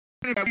to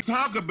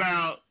talk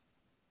about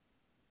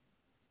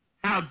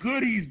how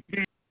good he's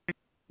been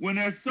when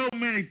there's so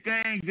many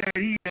things that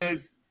he has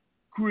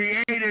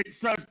created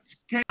such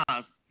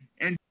chaos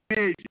and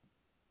division.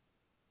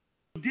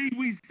 Indeed,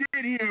 we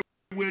sit here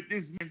with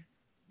this man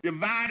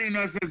dividing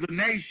us as a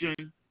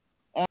nation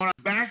on our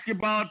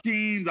basketball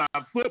teams,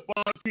 our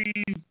football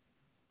teams,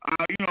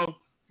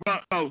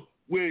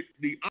 with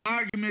the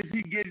arguments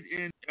he gets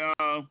in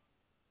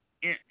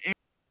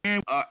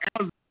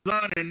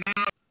Amazon and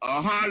now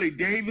Harley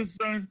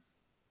Davidson.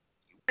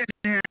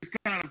 This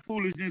kind of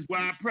foolishness where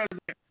our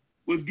president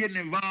was getting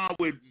involved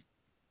with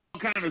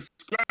all kind of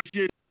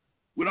skirmishes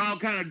with all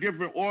kind of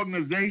different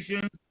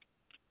organizations,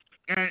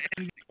 and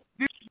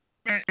this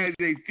man has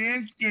a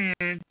thin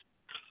skin,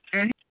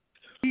 and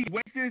he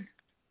wastes his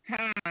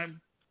time.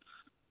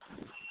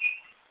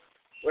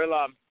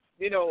 Well,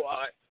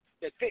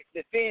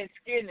 the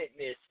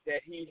thin-skinnedness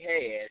that he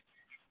had,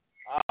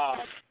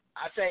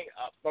 I think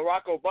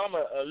Barack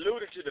Obama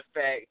alluded to the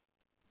fact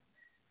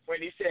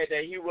when he said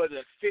that he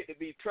wasn't fit to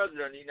be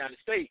president of the United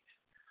States.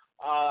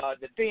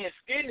 The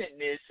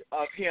thin-skinnedness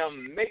of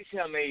him makes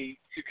him a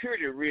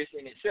security risk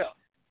in itself.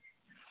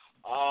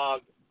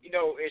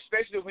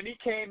 Especially when he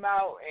came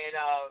out and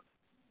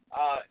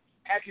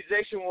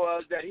accusation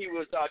was that he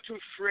was too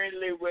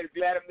friendly with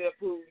Vladimir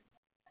Putin.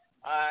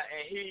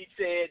 And he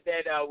said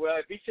that,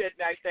 if he said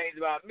nice things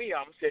about me,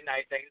 I'm going to say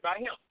nice things about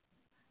him.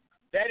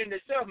 That in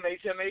itself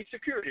makes him a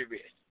security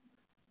risk.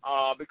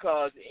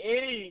 Because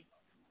any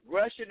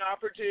Russian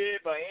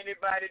operative or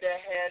anybody that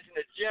has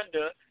an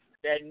agenda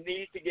that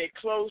needs to get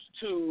close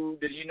to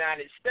the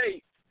United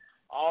States,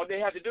 all they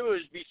have to do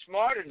is be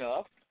smart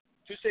enough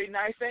to say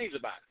nice things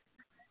about it.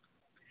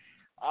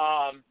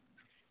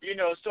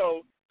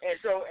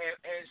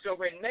 So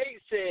when Nate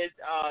says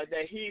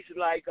that he's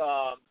like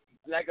a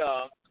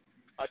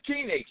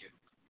teenager,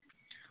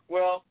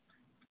 well,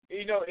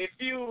 if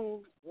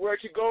you were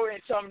to go in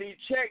some of these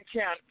chat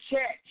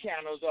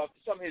channels of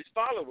some of his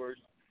followers,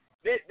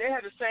 they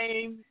have the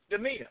same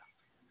demeanor.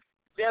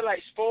 They're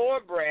like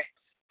spoiled brats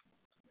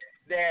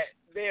that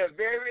they are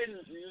very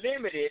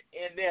limited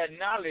in their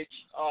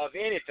knowledge of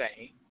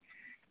anything.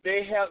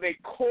 They have a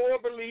core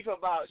belief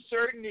about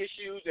certain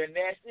issues, and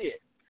that's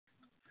it.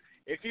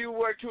 If you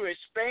were to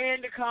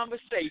expand the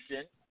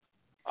conversation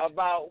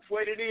about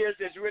what it is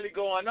that's really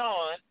going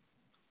on,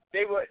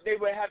 they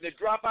would have to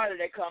drop out of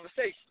that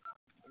conversation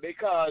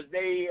because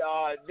they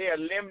are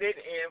limited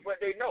in what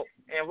they know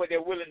and what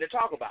they're willing to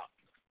talk about.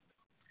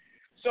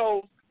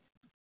 So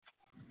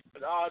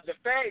the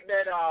fact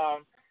that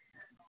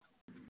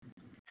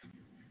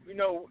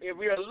if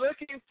we are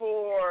looking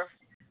for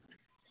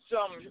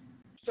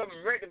some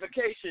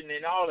rectification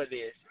in all of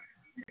this.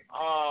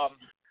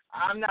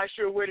 I'm not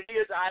sure what it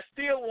is. I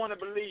still want to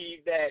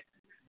believe that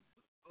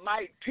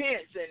Mike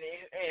Pence and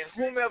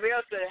whomever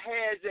else that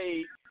has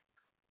a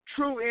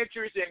true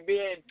interest in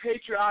being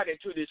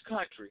patriotic to this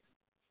country,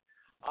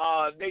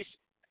 I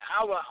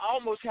would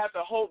almost have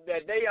to hope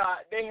that they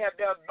have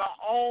their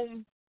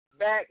own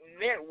back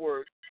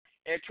network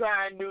and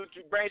trying to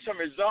bring some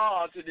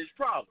resolve to this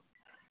problem.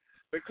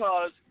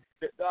 Because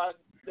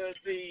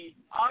the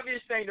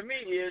obvious thing to me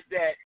is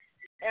that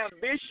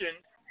ambition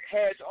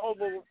has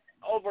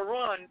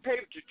overrun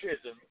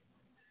patriotism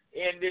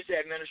in this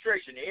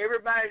administration.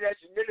 Everybody that's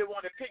really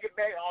want to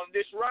piggyback on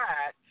this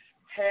ride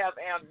have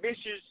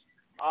ambitious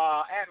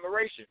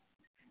admiration.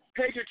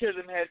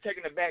 Patriotism has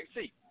taken a back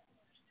seat.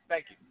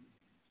 Thank you.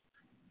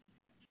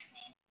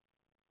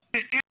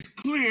 It's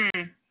clear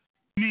to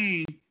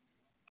me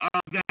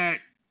that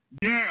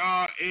there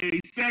are a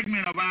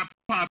segment of our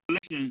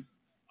population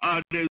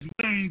that's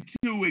willing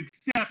to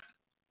accept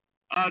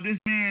this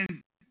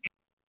man's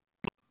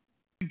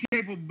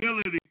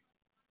capability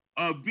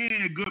of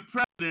being a good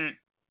president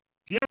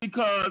just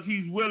because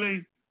he's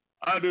willing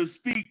to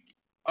speak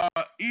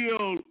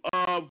ill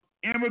of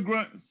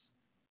immigrants,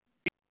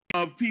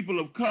 of people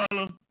of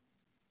color,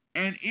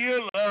 and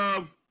ill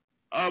of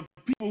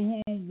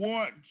people who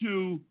want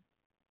to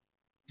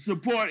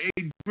support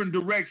a different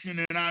direction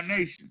in our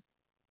nation.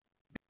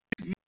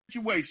 This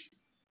situation.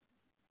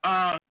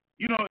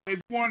 If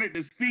he wanted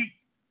to speak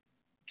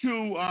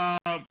to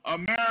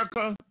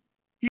America,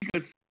 he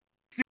could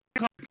sit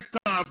at a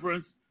press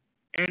conference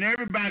and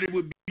everybody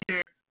would be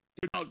there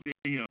to talk to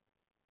him.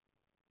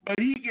 But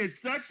he gets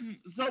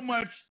so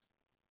much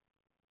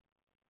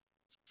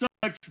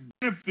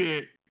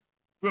benefit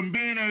from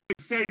being able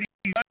to say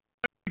these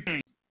other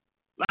things.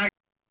 Like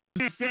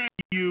I'm saying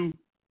to you,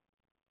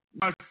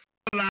 are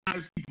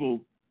civilized people.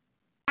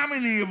 How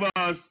many of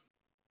us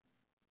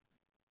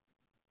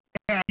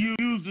have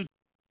used the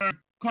term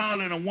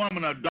calling a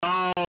woman a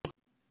dog,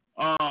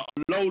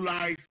 low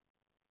life,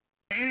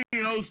 any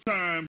of those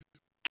terms?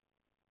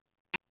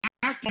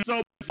 I saw so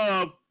much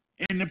of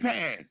in the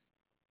past.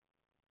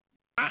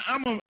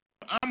 I'm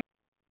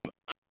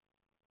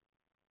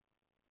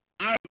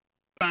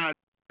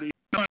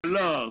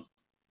love.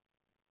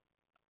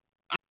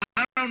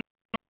 I don't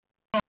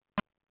know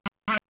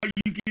how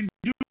you can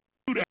do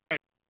that.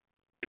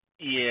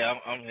 Yeah,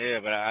 I'm here,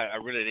 but I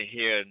really didn't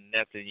hear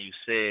nothing you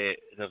said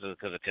because of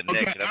connection.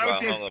 Okay, That's why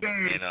I hung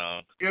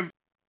up. If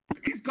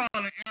he's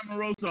calling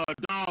Omarosa a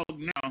dog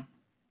now,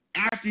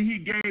 after he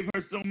gave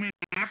her so many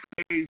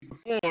accolades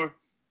before,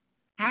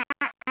 how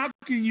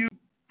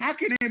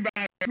can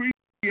anybody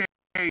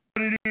appreciate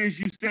what it is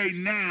you say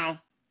now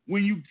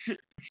when you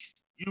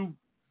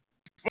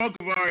spoke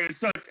of her in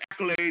such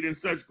accolade in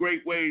such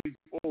great ways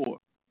before?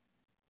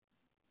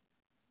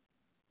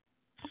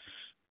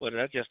 Well,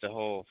 that's just the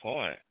whole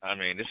point. I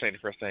mean, this ain't the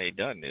first time he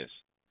done this.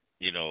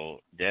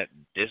 That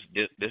this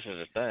is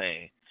the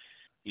thing.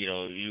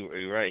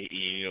 You're right.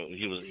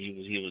 He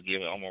was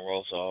giving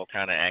Omarosa all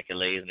kind of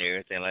accolades and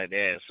everything like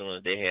that. As soon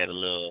as they had a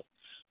little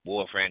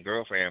boyfriend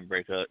girlfriend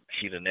breakup,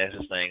 she's the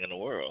nicest thing in the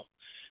world.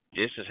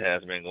 This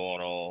has been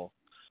going on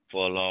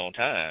for a long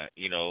time.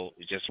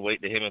 Just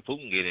wait till him and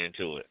Putin get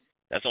into it.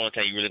 That's the only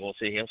time you really gonna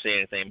see him say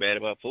anything bad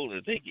about Putin.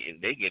 If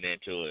they get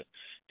into it.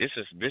 This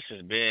has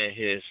been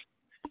his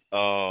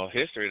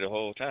history the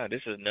whole time.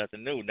 This is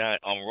nothing new.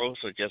 Not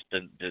Omarosa, just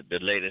the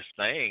latest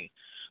thing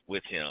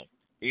with him.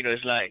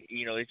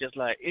 It's just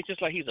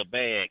like he's a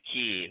bad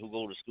kid who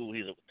go to school.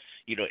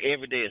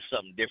 Every day is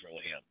something different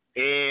with him.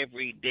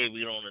 Every day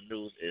we on the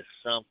news is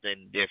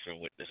something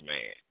different with this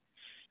man.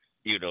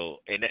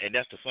 And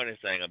that's the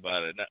funniest thing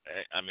about it.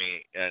 I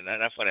mean, and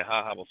not funny,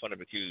 but funny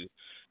because,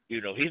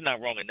 he's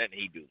not wrong in nothing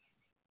he do.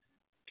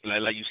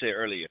 Like you said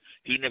earlier,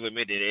 he never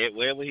admitted it.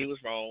 Wherever he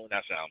was wrong,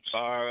 I said I'm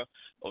sorry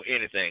or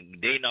anything.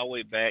 Dating all the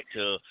way back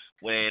to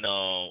when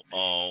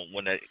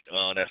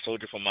that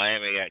soldier from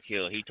Miami got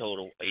killed. He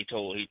told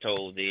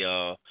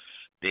the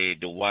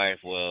wife,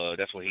 well,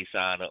 that's what he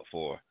signed up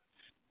for.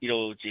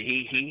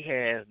 He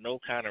has no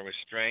kind of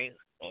restraint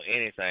or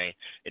anything.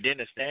 And then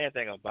the sad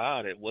thing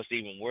about it, what's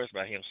even worse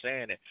about him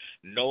saying it,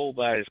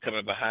 nobody's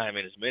coming behind him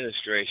in his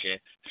administration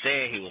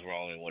saying he was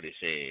wrong in what he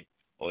said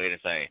or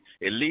anything.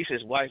 At least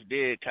his wife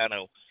did kind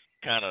of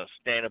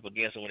stand up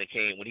against him when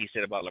he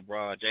said about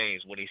LeBron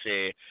James, when he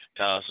said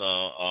to us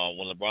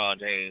when LeBron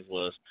James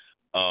was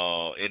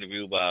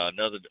interviewed by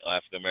another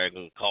African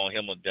American calling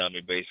him a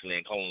dummy basically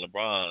and calling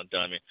LeBron a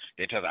dummy,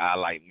 then tells I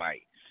like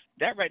Mike.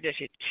 That right there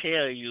should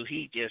tell you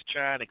he just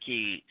trying to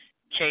keep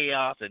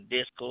chaos and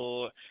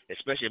discord,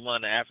 especially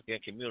among the African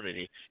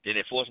community. Then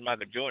it forced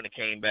Michael Jordan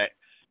came back,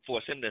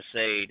 forced him to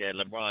say that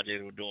LeBron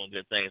James was doing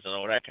good things and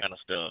all that kind of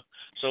stuff.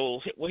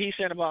 So what he's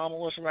saying about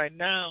Omarosa right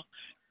now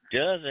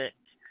doesn't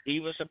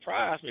even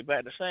surprise me. But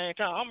at the same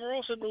time,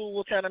 Omarosa knew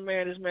what kind of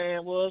man this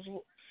man was.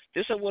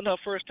 This wasn't her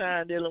first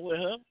time dealing with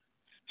him.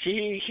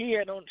 She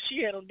had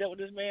dealt with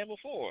this man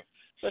before,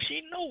 so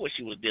she knew what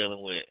she was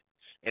dealing with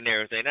and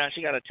everything. Now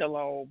she got to tell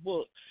her own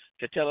book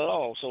to tell it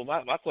all. So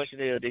my question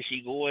is, did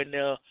she go in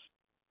there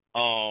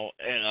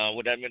and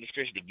with that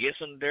administration to get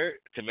some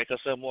dirt to make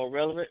herself more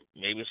relevant?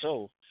 Maybe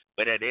so.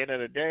 But at the end of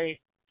the day,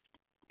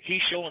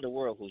 he's showing the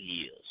world who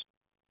he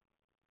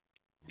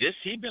is.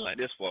 He been like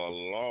this for a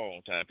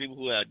long time. People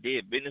who have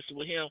did business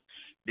with him,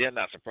 they're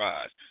not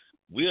surprised.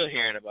 We're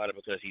hearing about it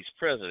because he's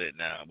president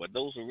now. But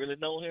those who really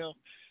know him,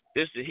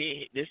 that's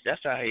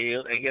how he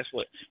is. And guess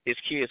what? His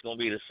kids gonna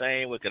be the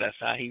same way, because that's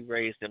how he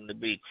raised them, to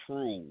be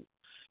cruel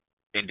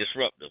and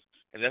disruptive.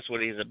 And that's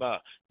what he's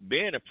about.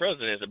 Being a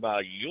president is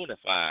about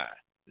unifying,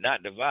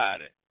 not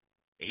dividing.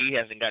 He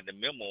hasn't got the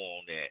memo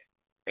on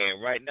that.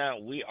 And right now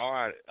we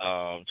are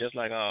just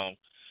like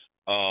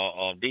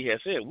D has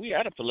said, we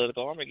at a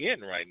political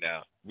Armageddon right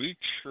now. We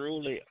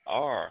truly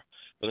are,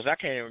 because I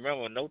can't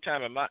remember no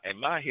time in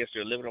my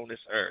history of living on this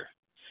earth.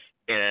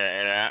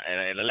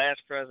 And the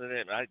last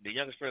president, the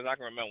youngest president I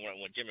can remember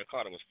when Jimmy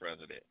Carter was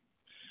president.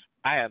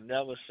 I have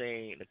never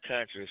seen the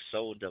country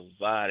so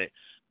divided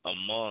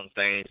among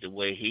things the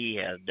way he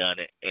has done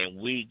it,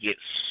 and we get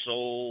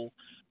so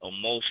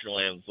emotional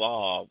and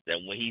involved that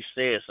when he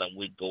says something,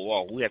 we go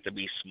off. We have to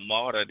be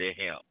smarter than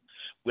him.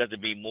 We have to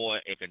be more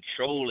in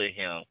control of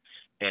him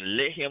and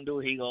let him do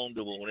what he gonna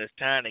do. But when it's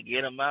time to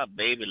get him out,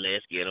 baby,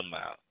 let's get him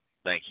out.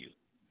 Thank you.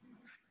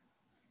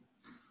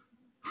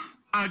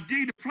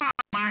 D, the problem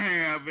I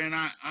have, and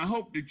I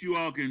hope that you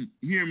all can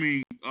hear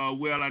me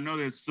well. I know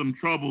there's some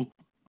trouble.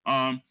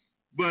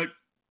 But,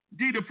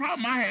 D, the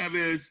problem I have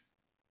is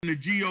in the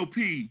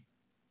GOP,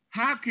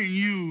 how can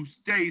you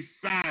stay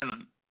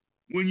silent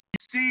when you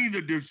see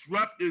the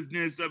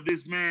disruptiveness of this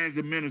man's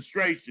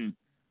administration,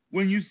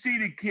 when you see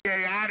the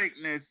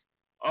chaoticness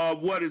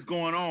of what is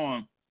going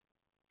on?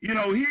 You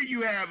know, here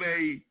you have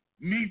a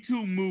Me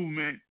Too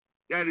movement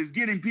that is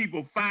getting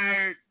people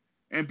fired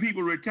and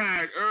people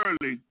retired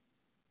early,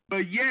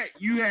 but yet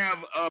you have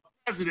a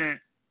president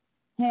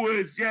who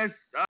is just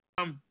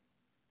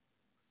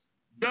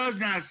does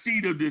not see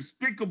the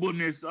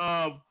despicableness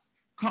of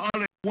calling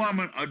a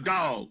woman a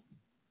dog.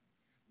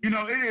 You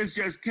know, it is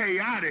just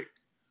chaotic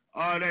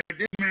that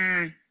this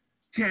man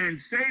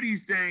can say these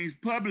things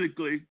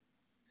publicly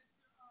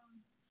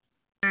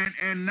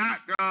and not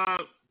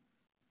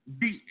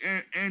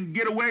and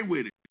get away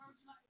with it.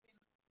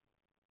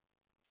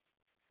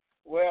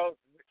 Well,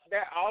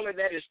 all of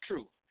that is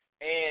true.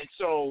 And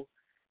so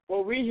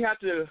what we have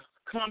to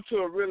come to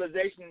a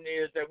realization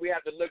is that we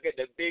have to look at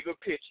the bigger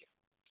picture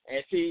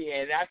and see,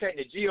 and I think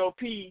the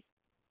GOP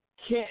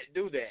can't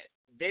do that.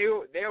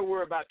 They're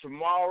worried about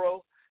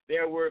tomorrow.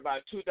 They're worried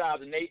about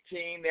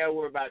 2018. They're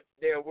worried about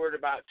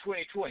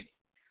 2020.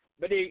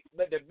 But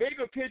the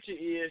bigger picture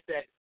is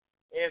that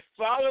in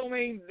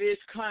following this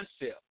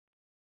concept,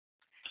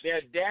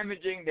 they're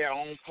damaging their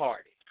own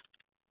party.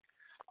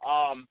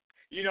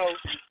 You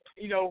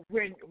know,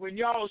 when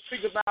y'all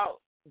speak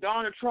about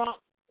Donald Trump,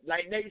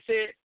 like Nate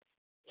said,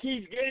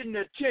 he's getting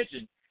the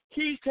attention.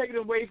 He's taking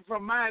away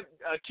from my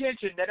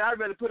attention that I'd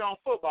rather put on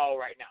football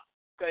right now.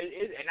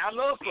 And I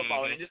love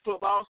football, and it's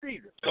football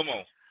season. Come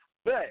on.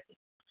 But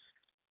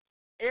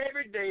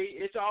every day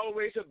it's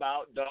always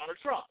about Donald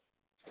Trump.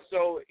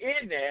 So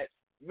in that,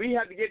 we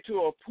have to get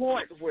to a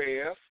point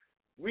where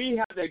we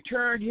have to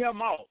turn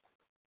him off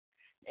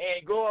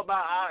and go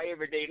about our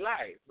everyday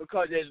life.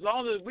 Because as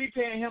long as we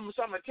paying him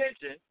some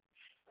attention,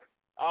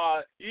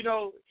 you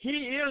know,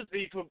 he is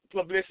the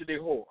publicity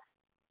whore.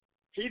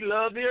 He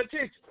loves the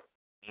attention.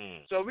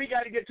 So we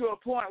got to get to a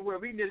point where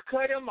we can just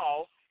cut him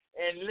off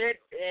and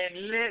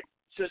let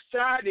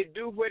society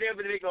do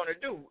whatever they're going to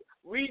do.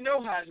 We know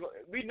how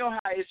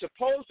it's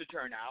supposed to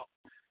turn out,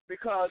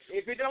 because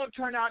if it don't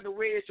turn out the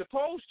way it's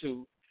supposed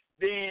to,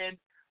 then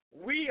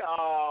we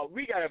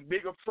got a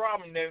bigger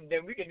problem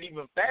than we can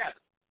even fathom.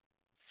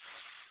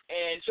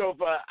 And so,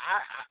 but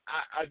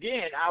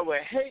I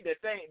would hate to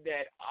think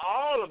that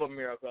all of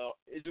America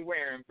is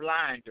wearing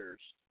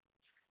blinders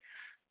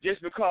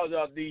just because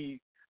of the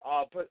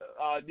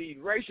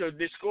racial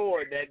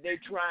discord that they're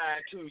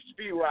trying to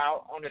spew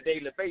out on a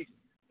daily basis.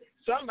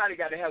 Somebody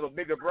got to have a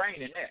bigger brain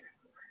than that.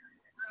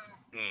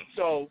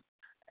 So,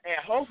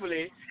 and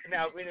hopefully,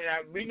 now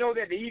we know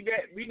that the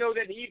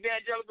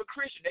evangelical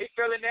Christian, they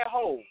fell in that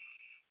hole.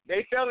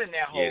 They fell in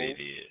that hole. Yeah, they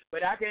did.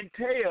 But I can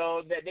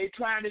tell that they're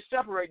trying to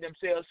separate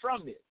themselves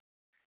from this.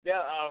 There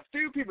are a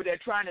few people that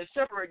are trying to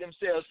separate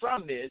themselves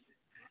from this,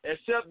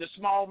 except the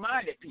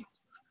small-minded people.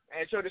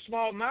 And so the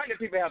small-minded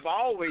people have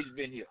always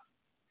been here.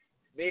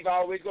 They've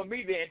always going to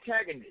be the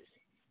antagonists.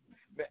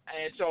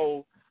 And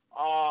so,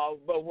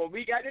 but what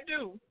we got to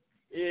do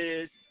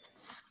is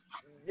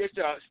just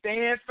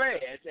stand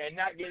fast and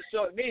not get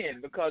sucked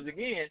in, because,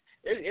 again,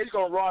 it's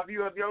going to rob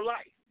you of your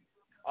life.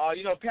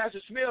 You know,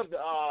 Pastor Smith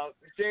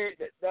said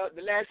that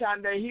the last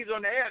time that he's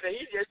on the air that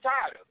he's just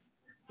tired of it.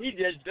 He's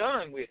just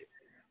done with it.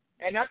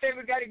 And I think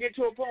we got to get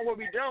to a point where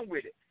we're done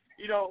with it.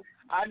 You know,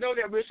 I know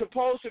that we're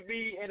supposed to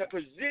be in a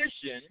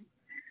position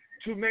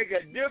to make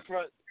a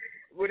difference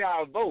with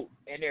our vote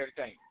and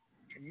everything.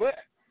 But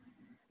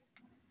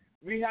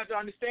we have to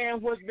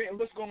understand what's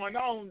going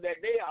on, that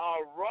they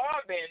are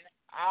robbing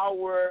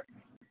our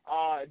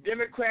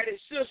democratic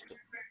system.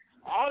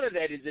 All of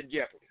that is in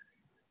jeopardy.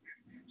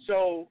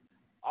 So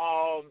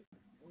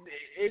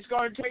it's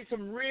going to take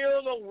some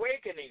real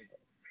awakening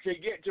to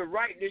get to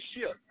right this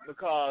ship,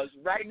 because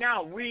right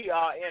now we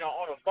are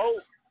on a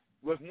boat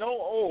with no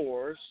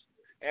oars,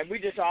 and we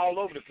just all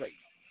over the place.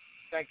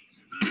 Thank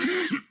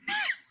you.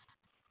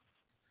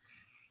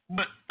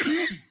 But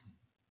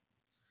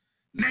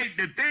Nate,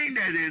 the thing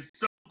that is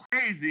so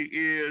crazy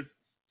is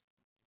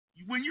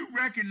when you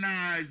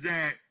recognize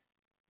that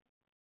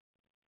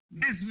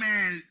this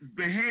man's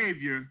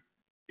behavior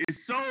is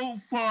so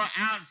far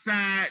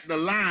outside the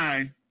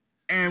line,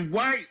 and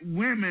white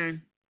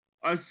women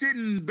are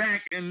sitting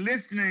back and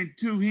listening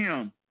to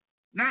him.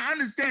 Now,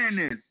 understand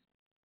this.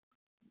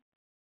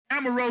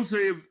 Omarosa,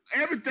 if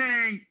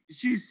everything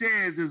she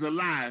says is a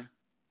lie,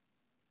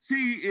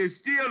 she is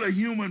still a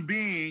human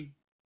being,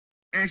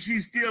 and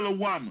she's still a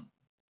woman.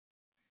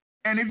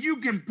 And if you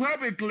can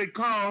publicly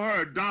call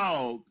her a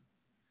dog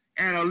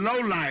and a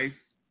lowlife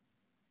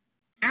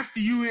after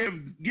you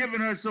have given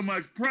her so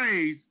much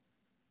praise,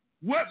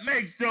 what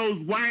makes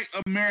those white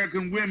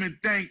American women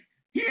think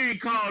he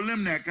ain't called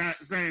them that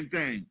same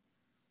thing?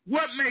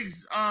 What makes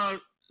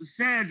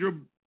Sandra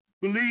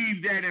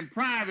believe that in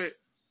private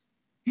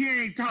he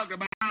ain't talked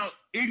about how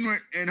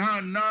ignorant and how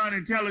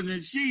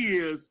non-intelligent she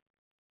is,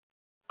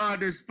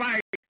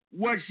 despite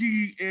what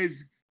she is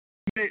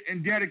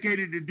and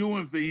dedicated to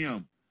doing for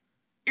him?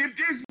 If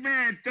this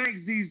man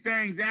thinks these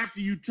things after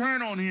you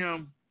turn on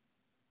him,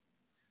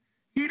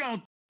 he don't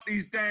think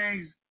these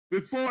things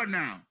before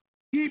now.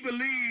 He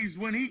believes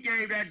when he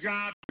gave that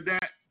job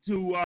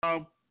to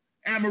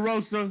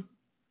Omarosa,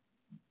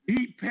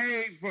 he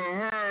paid for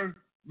her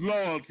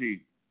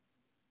loyalty.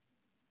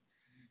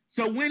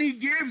 So when he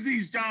gives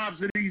these jobs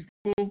to these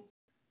people,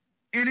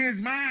 in his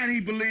mind he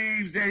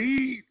believes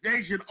that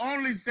they should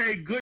only say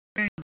good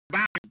things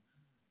about him.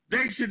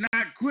 They should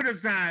not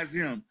criticize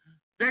him.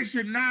 They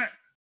should not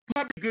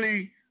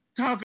publicly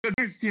talk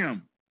against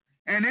him.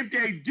 And if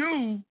they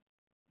do,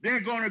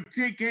 they're going to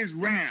take his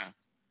wrath.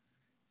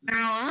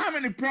 Now, how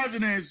many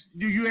presidents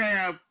do you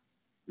have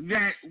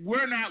that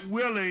were not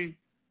willing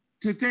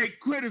to take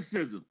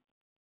criticism?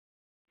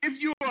 If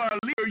you are a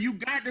leader, you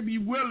got to be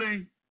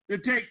willing to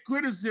take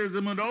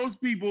criticism of those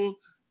people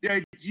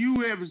that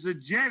you have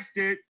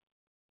suggested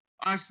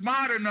are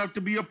smart enough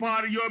to be a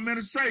part of your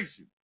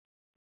administration.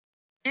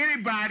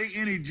 Anybody,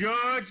 any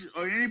judge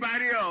or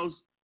anybody else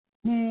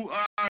who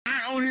are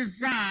not on his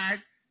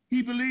side,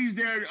 he believes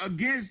they're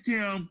against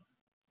him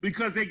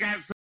because they got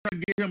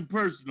something against him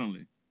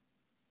personally.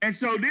 And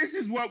so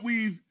this is what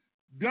we've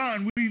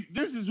done.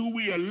 This is who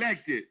we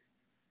elected.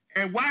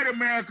 And white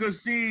America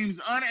seems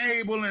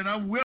unable and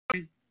unwilling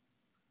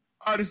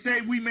to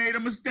say we made a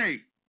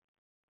mistake.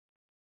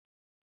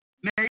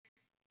 Nate?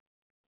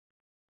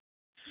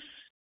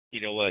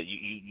 You know what?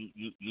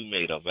 You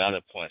made a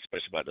valid point,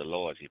 especially about the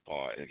loyalty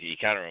part. You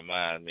kind of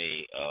remind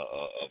me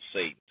of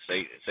Satan.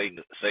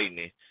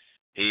 Satan,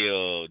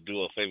 he'll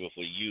do a favor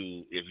for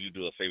you if you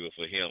do a favor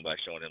for him by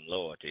showing him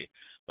loyalty.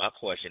 My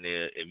question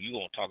is, if you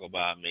gonna talk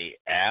about me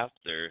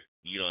after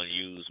you don't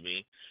use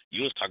me,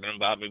 you was talking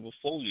about me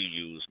before you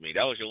used me.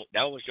 That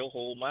was your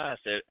whole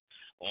mindset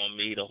on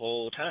me the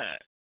whole time.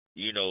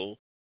 You know,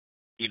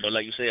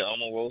 like you said,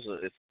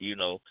 Omarosa,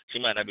 she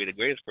might not be the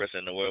greatest person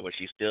in the world, but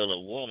she's still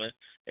a woman,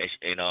 and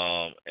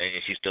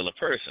she's still a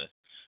person.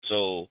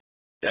 So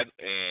that,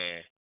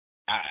 and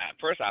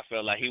first I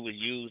felt like he was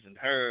using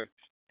her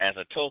as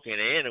a token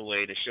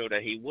anyway to show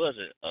that he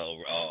wasn't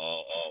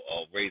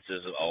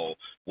racist or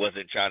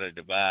wasn't trying to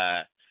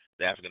divide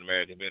the African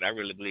American community. I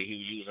really believe he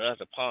was using us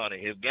as a pawn in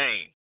his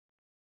game,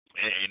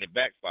 and it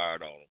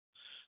backfired on him.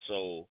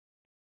 So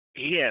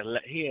he has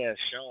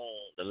shown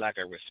the lack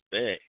of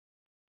respect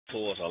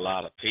towards a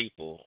lot of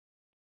people.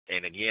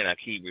 And again, I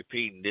keep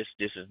repeating this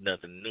is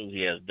nothing new.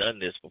 He has done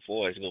this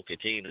before. He's going to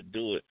continue to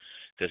do it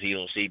because he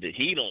don't see the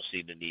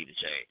need to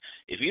change.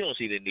 If he don't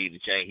see the need to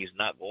change, he's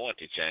not going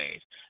to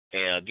change.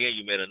 And again,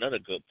 you made another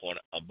good point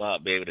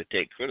about being able to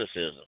take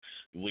criticism.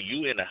 When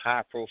you in a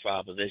high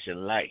profile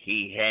position like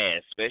he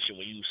has, especially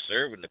when you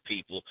serving the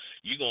people,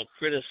 you're going to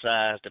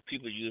criticize the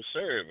people you're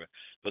serving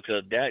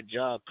because that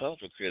job comes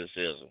with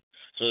criticism.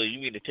 So you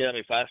mean to tell me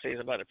if I say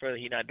something about the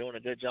president, he's not doing a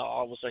good job,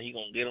 all of a sudden he's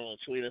going to get on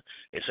Twitter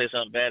and say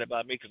something bad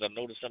about me because I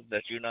noticed something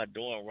that you're not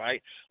doing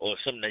right or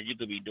something that you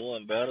could be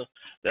doing better?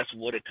 That's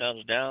what it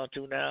comes down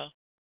to now?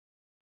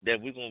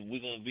 That we're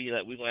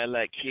gonna act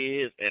like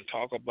kids and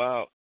talk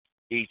about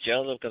each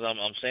other because I'm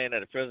saying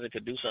that the president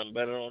could do something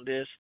better on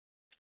this?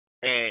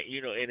 And,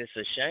 and it's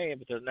a shame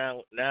because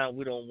now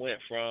we don't went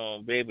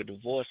from being able to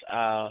voice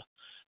our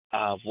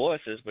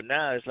voices, but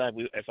now it's like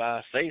if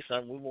I say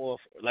something, we more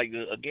like,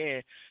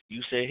 again,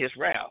 you said his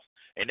wrath.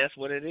 And that's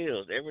what it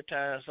is. Every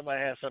time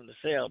somebody has something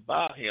to say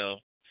about him,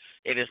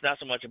 and it's not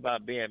so much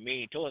about being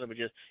mean towards him, but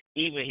just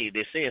even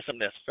they say something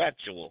that's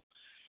factual,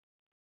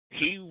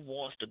 he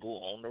wants to go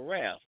on the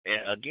wrath.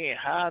 And again,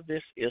 how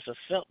this is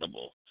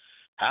acceptable.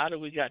 how do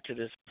we got to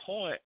this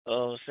point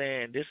of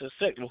saying this is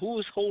sexual? Who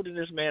is holding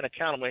this man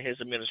accountable in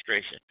his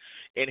administration?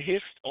 And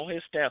on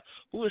his staff,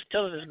 who is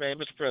telling this man,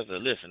 Mr.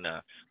 President, listen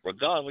now,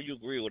 regardless whether you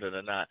agree with it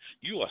or not,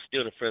 you are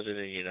still the president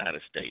of the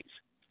United States.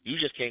 You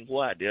just can't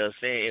go out there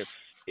saying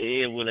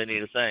it will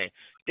anything.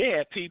 They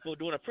had people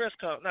doing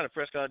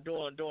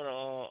doing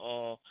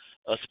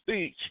a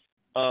speech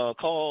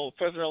called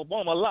President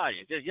Obama a liar.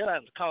 Just yell out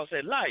and call and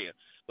say liar.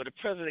 But the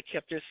president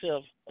kept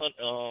himself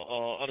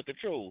under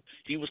control.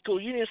 He was cool.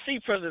 You didn't see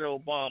President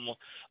Obama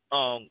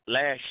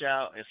lash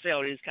out and say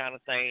all these kind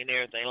of things and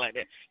everything like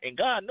that. And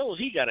God knows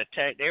he got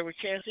attacked every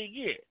chance he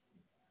get.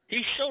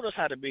 He showed us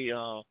how to be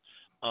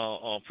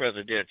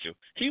presidential.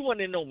 He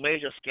wasn't in no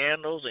major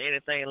scandals or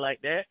anything like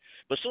that.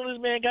 But as soon as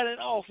this man got in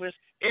office,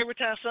 every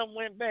time something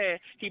went bad,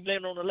 he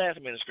blamed it on the last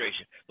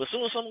administration. But as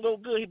soon as something go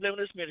good, he blamed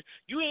this administration.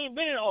 You ain't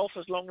been in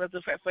office long enough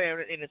to for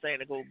anything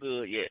to go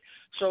good yet.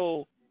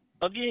 So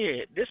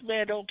again, this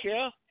man don't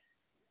care.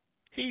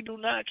 He do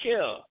not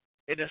care.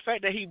 And the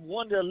fact that he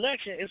won the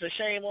election is a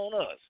shame on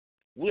us.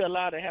 We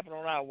allowed it to happen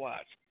on our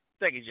watch.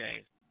 Thank you,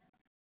 James.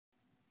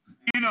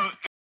 You know,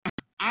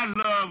 I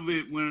love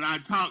it when I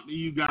talk to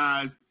you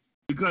guys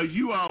because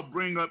you all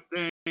bring up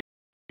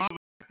other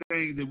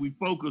things that we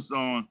focus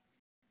on.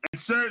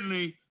 And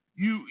certainly,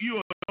 you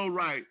are so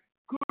right.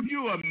 Could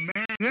you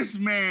imagine this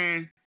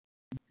man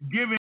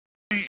giving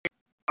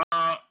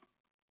a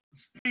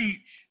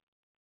speech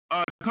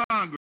to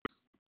Congress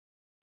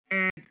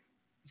and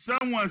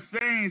someone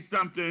saying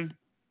something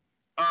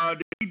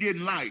that he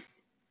didn't like?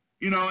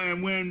 You know,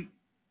 and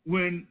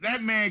when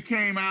that man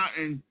came out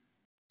and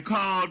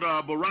called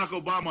Barack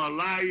Obama a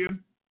liar,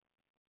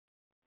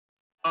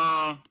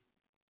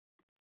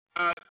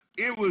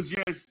 it was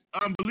just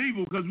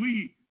unbelievable because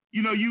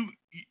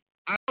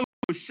I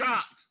was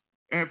shocked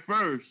at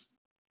first,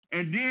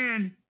 and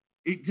then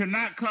to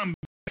not come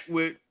back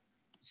with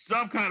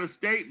some kind of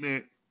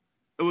statement,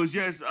 it was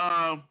just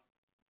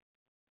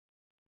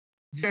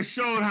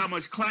showed how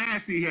much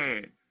class he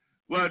had.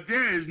 Well,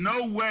 there is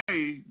no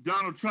way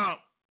Donald Trump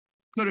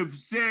could have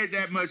said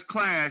that much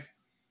class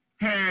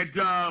had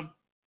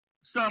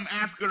some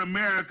African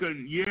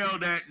American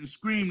yelled at and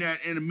screamed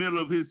at in the middle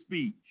of his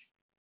speech.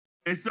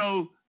 And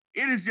so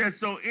it is just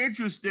so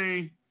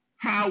interesting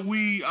how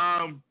we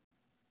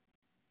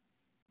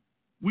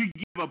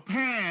give a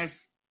pass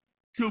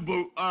to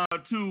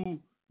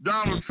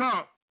Donald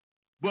Trump,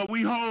 but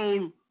we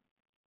hold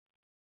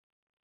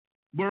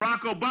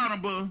Barack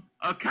Obama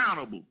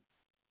accountable.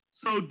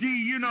 So, D,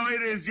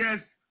 it is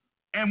just,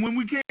 and when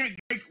we can't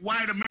make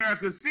white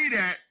America see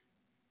that,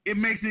 it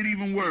makes it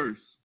even worse.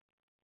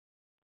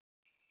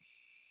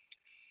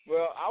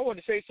 Well, I want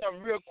to say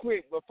something real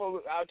quick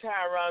before our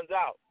time runs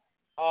out.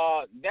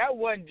 That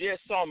wasn't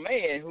just some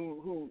man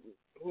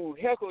who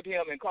heckled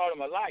him and called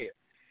him a liar.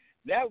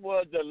 That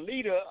was the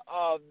leader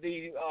of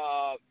the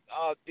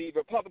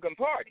Republican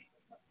Party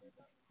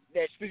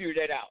that spewed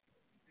that out,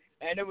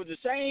 and it was the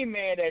same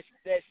man that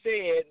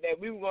said that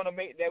we were going to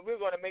make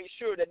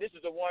sure that this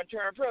is a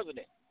one-term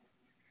president.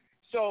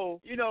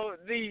 So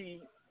the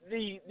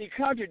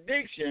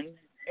contradiction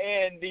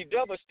and the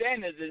double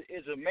standards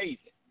is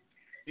amazing.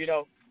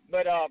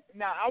 But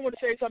now I want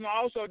to say something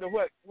also to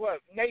what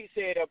Nate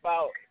said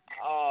about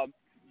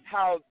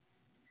how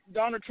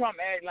Donald Trump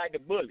acted like the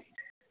bully.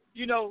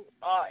 In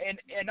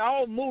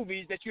all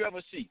movies that you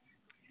ever see,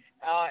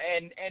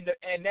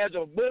 and there's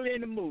a bully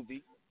in the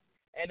movie,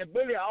 and the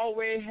bully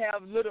always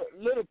have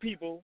little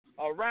people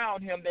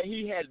around him that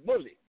he has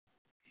bullied.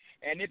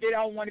 And if they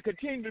don't want to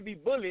continue to be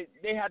bullied,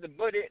 they have to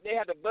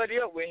buddy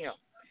up with him.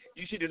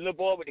 You see the little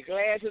boy with the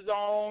glasses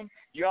on.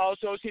 You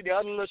also see the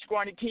other little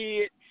scrawny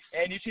kid,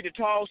 and you see the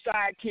tall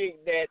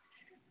sidekick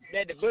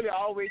that the bully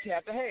always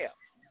have to have.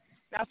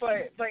 Now,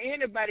 for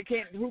anybody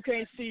who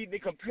can't see the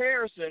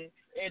comparison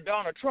in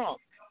Donald Trump,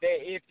 that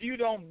if you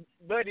don't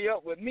buddy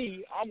up with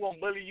me, I'm gonna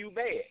bully you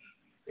bad.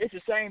 It's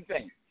the same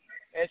thing.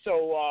 And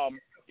so,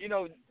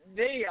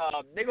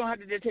 they're gonna have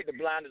to just take the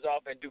blinders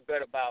off and do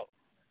better about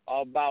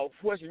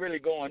what's really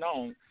going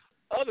on.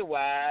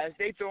 Otherwise,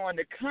 they throwing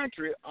the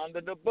country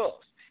under the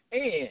bus.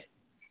 And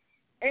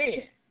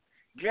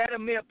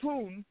Vladimir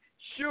Putin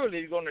surely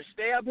is going to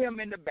stab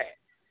him in the back.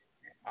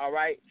 All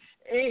right?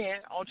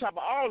 And on top of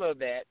all of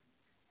that,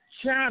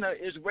 China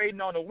is waiting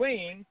on the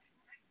wing,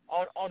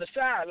 on the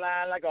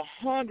sideline like a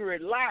hungry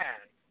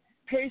lion,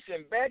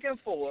 pacing back and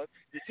forth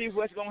to see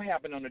what's going to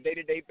happen on a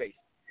day-to-day basis.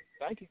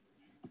 Thank you.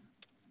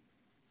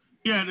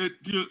 Yeah,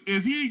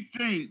 if he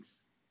thinks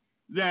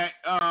that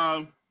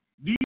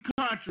these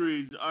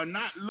countries are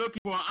not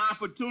looking for an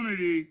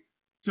opportunity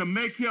to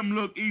make him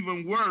look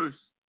even worse,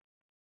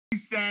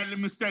 he's sadly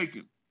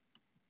mistaken.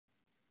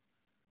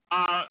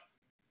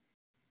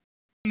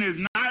 Is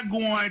not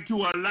going to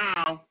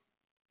allow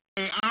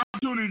an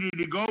opportunity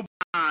to go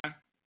by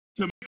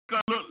to make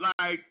us look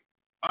like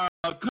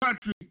a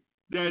country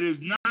that is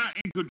not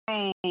in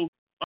control of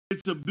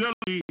its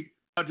ability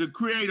to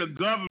create a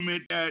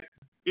government that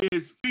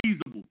is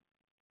feasible,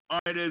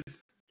 that is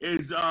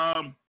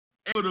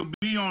able to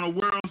be on a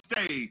world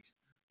stage.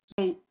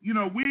 So,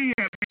 we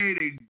have made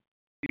a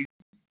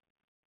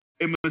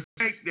a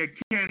mistake that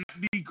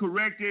cannot be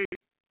corrected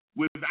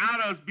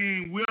without us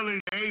being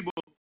willing and able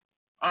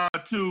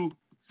to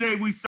say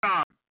we're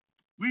sorry.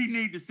 We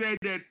need to say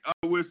that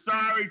we're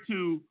sorry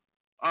to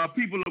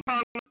people of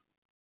color.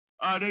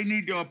 They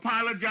need to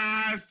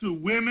apologize to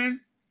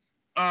women,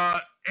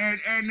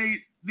 and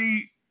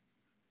these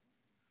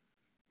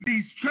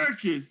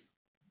churches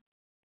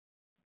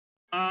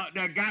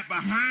that got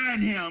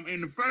behind him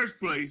in the first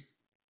place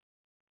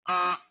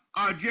are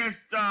just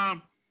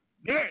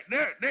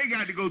they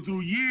got to go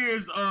through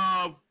years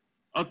of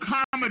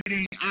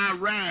accommodating our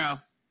wrath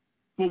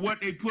for what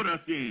they put us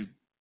in.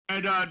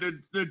 And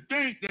to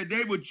think that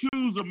they would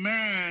choose a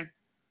man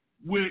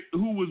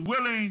who was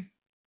willing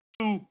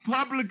to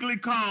publicly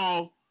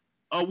call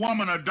a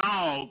woman a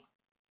dog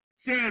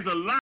says a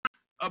lot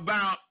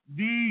about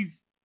these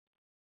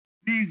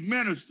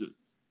ministers.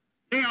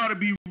 They ought to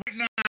be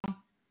right now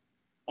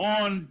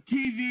on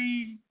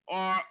TV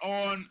or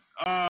on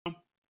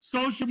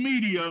social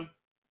media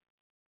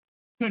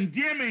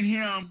condemning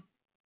him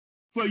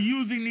for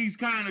using these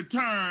kind of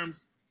terms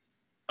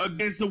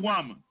against a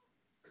woman.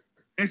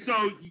 And so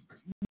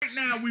right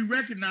now we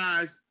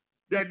recognize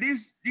that this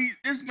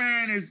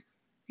man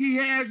he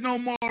has no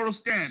moral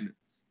standards.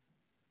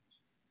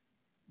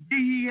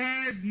 He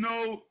has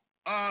no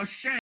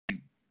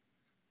shame.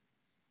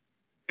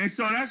 And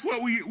so that's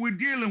what we're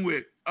dealing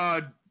with.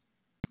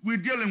 We're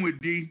dealing with,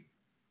 D.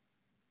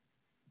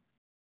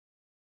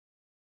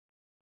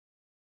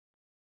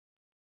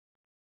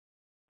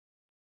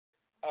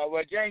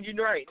 Well, James,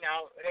 you're right.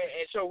 Now,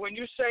 and so when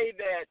you say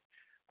that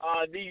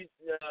these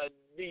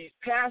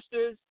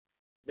pastors,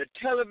 the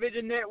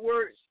television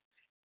networks,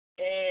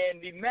 and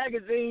the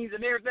magazines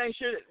and everything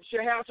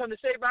should have something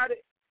to say about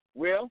it,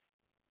 well,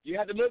 you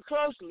have to look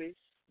closely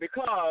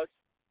because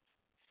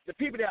the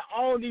people that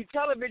own these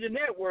television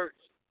networks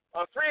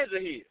are friends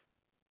of his.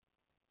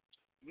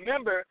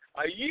 Remember,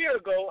 a year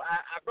ago,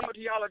 I brought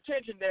to y'all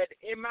attention that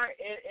in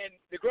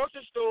the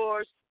grocery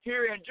stores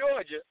here in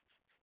Georgia,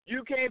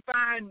 you can't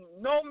find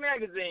no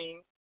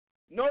magazine,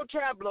 no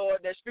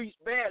tabloid that speaks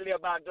badly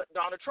about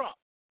Donald Trump.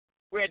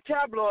 Where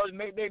tabloids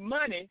make their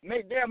money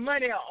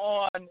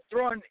on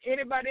throwing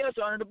anybody else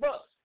under the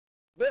bus.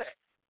 But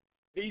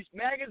these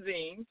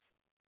magazines,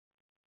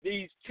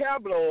 these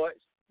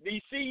tabloids,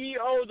 these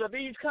CEOs of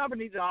these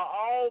companies are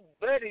all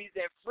buddies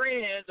and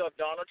friends of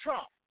Donald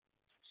Trump.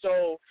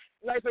 So,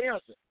 like for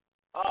instance,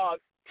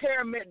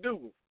 Karen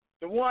McDougal,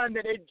 the one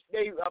that they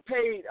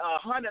paid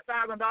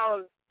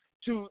 $100,000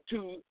 to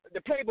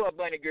the Playboy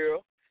Bunny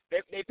girl,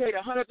 they paid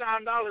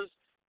 $100,000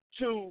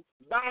 to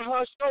buy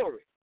her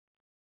story.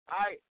 All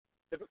right,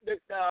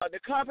 the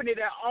company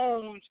that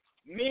owns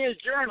Men's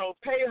Journal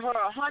paid her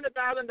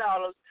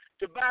 $100,000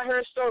 to buy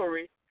her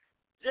story,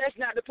 just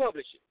not to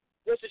publish it,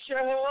 just to shut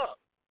her up.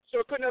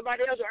 So couldn't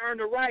nobody else earn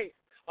the right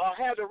or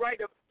have the right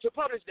to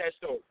publish that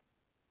story.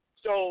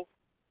 So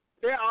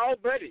they're all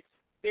buddies.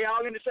 They're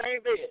all in the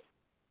same bed.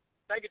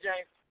 Thank you,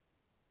 James.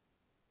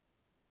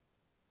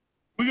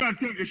 We're going to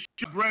take a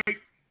short break,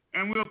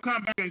 and we'll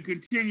come back and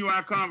continue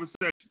our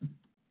conversation.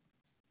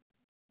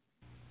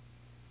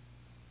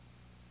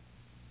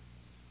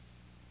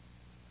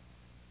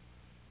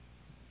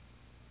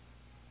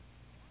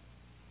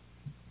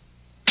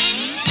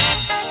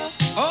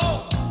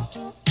 Oh,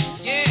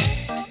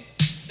 yeah,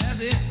 that's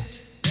it.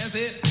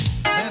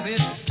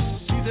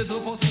 You just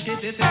supposed to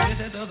get this,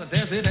 that, other.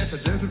 That's it,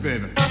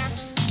 baby.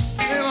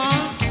 Hey,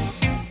 Mom,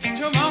 what's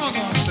your mama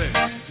gonna say?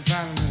 You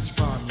find in that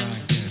spot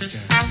like this,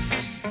 guy.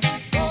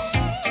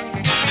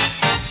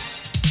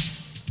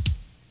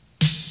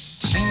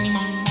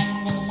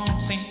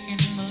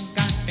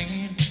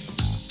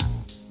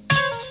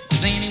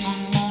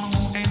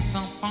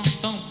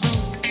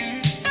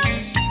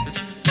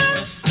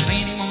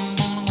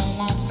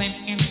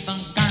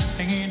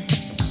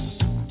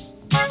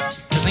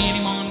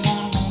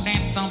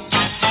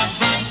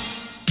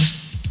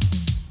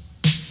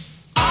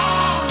 Oh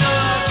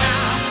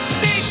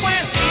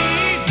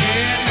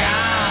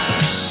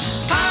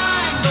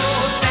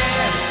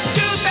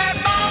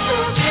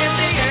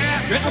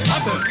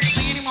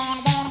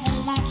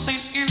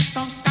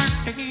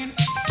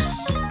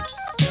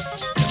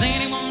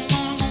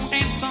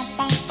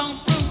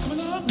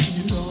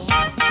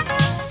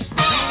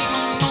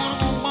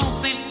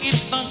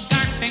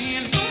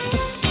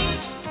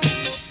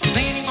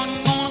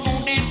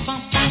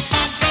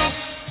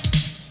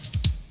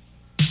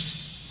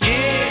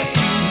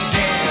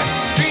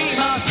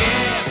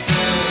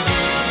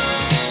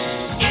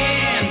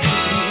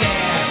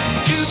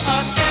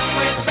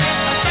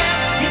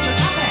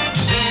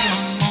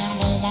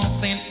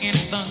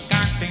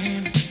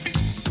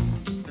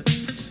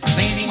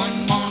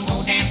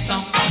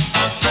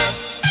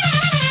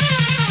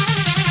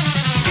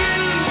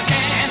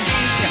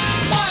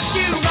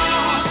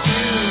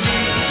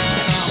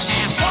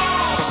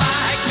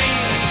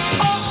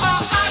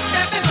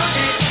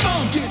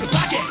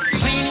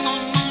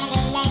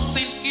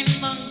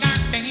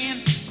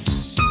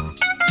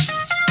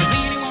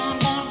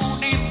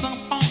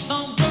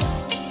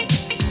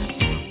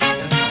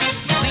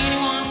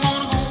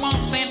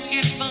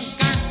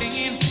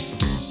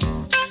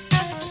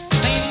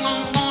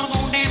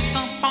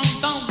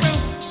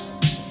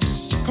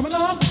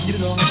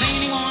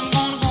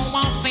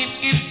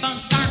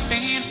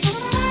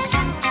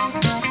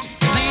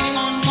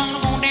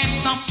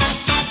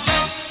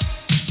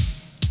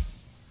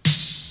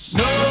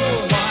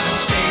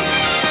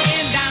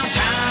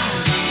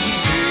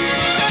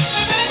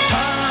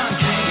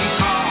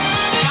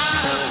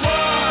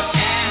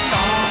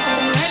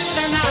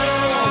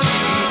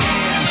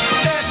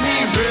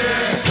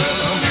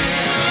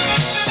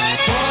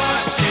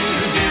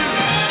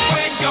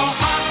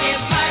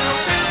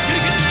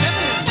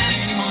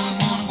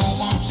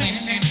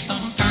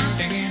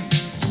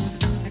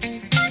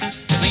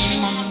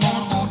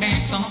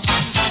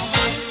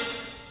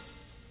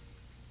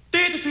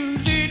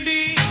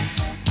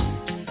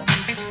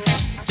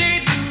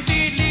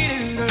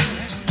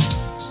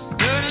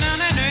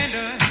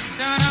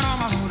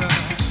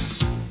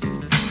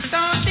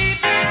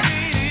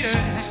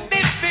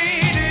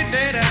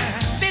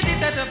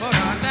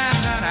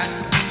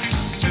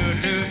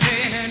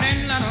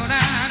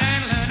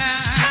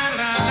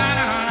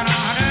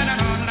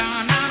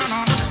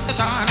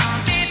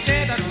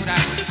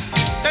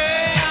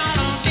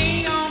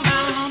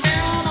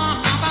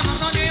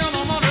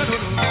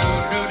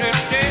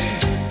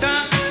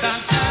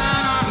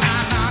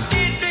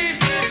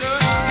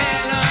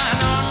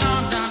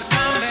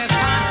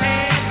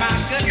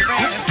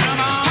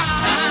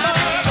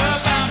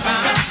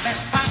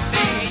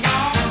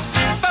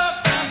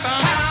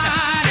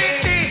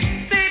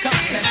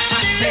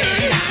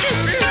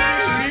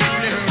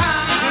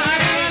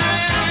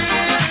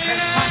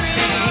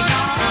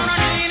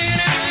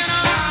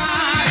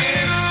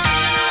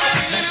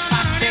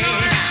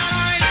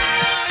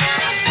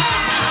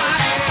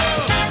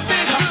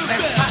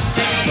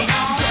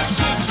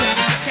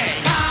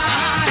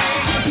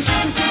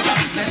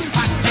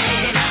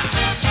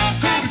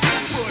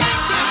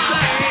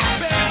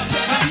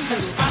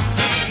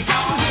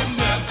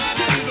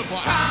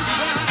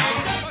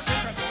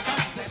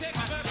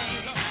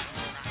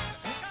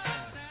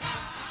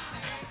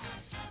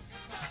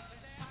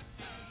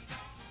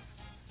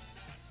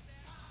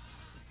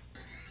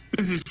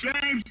This is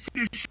James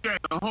DeShay,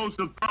 the host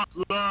of Thoughts,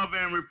 Love,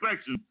 and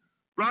Reflections,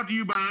 brought to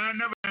you by I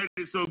Never Had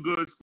It So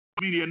Good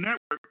Media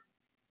Network.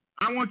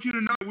 I want you to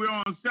know we're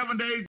on 7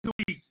 days a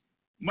week,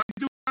 Monday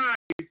through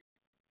Friday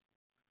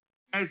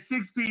at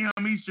 6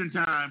 p.m. Eastern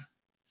Time,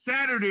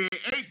 Saturday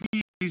at 8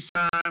 p.m. Eastern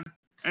Time,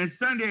 and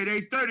Sunday at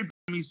 8:30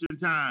 p.m. Eastern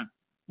Time.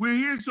 We're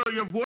here so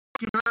your voice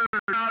can be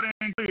heard loud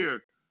and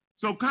clear.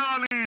 So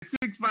call in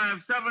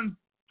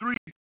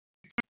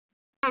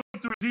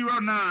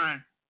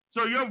 657-309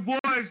 so your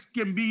voice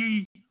can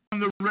be on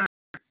the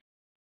record.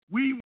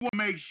 We will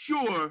make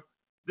sure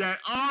that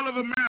all of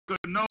America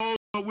knows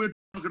what we're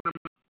talking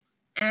about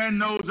and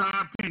knows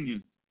our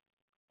opinion.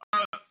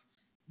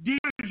 Dear,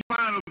 your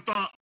final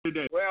thought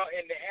today. Well,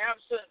 in the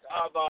absence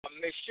of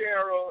Miss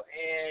Cheryl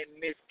and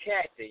Miss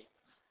Kathy,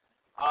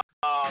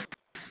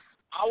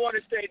 I want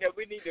to say that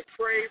we need to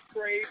pray,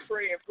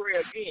 and pray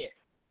again.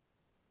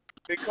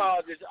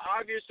 Because it's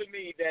obvious to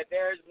me that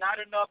there's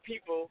not enough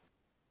people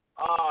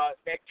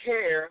that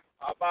care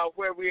about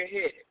where we're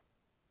headed.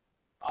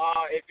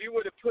 If you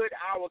were to put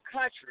our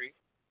country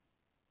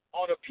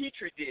on a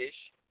petri dish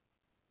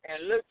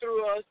and look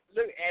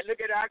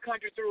at our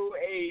country through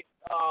a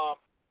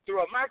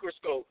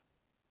microscope,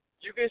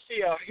 you can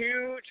see a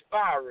huge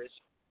virus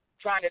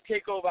trying to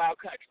take over our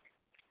country.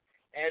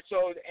 And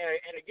so,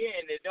 and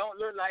again, it don't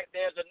look like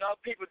there's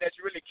enough people that's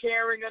really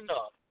caring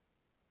enough.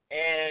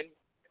 And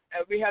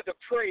we have to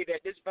pray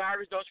that this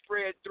virus don't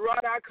spread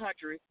throughout our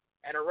country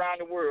and around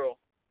the world,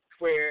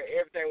 where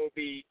everything will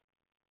be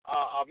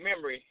a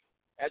memory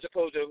as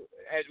opposed to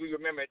as we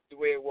remember it the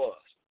way it was.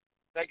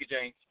 Thank you,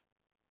 James.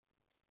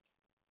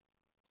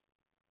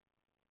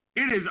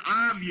 It is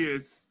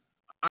obvious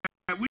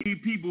that we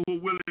need people who are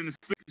willing to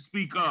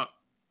speak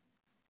up,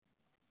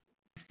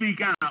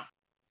 speak out,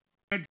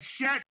 and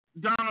shut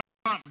Donald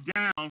Trump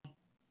down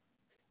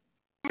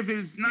if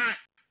it's not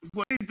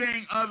for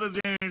anything other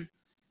than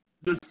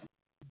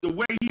the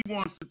way he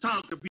wants to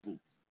talk to people.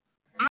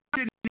 I'm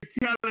just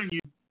telling you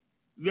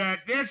that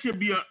there should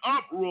be an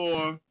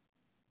uproar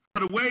for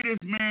the way this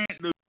man,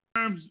 the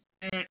terms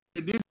and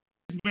this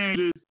man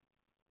is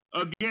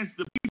against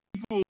the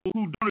people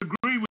who don't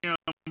agree with him,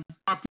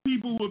 are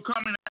people who are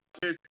coming out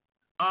with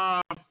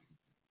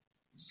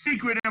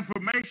secret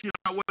information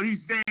about what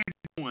he's saying and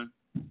doing.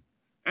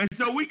 And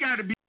so we got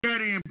to be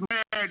ready and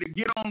prepared to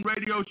get on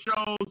radio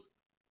shows,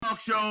 talk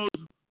shows.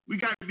 We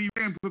got to be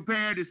ready and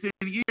prepared to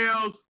send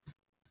emails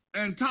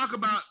and talk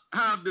about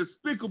how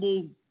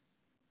despicable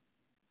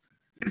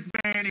this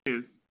man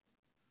is.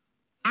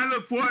 I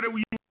look forward to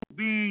you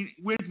being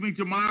with me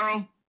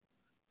tomorrow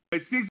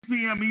at 6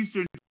 p.m.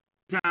 Eastern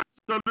Time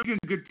so we can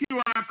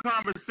continue our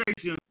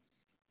conversation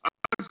of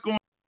what's going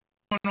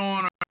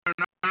on in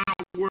our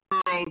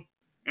world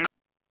and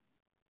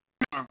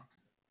our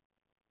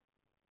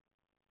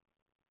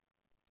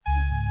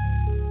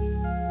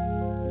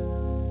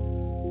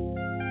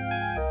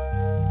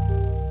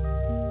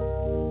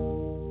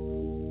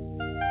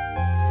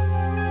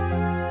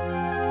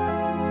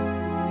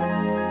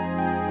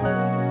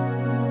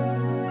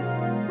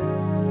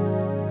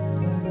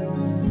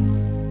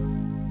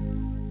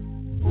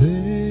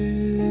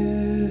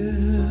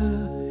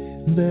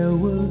There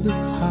was a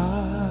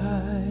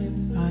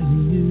time I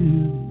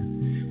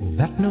knew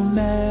that no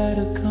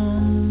matter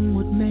come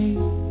what may,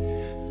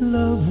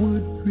 love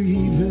would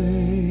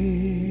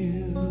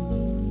prevail.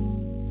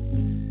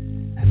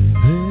 And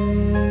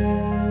then,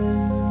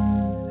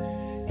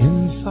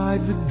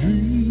 inside the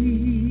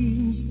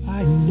dreams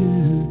I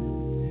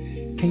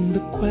knew, came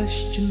the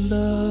question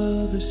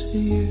lovers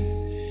fear,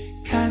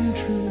 can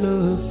true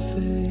love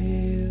fail?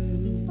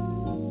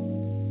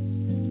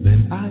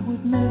 Then I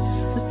would miss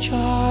the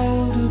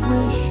child of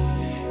wish,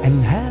 and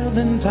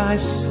haven't I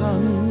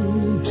sung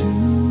to you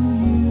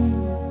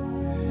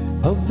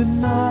of the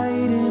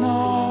knight in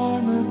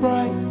armor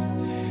bright,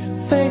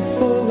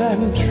 faithful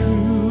and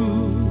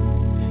true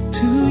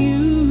to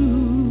you,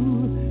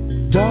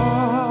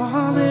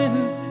 darling,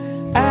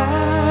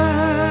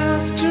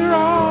 after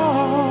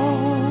all.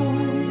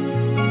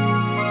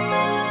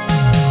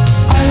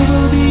 I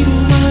will be the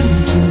one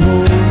to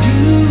hold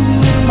you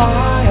in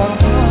my arms.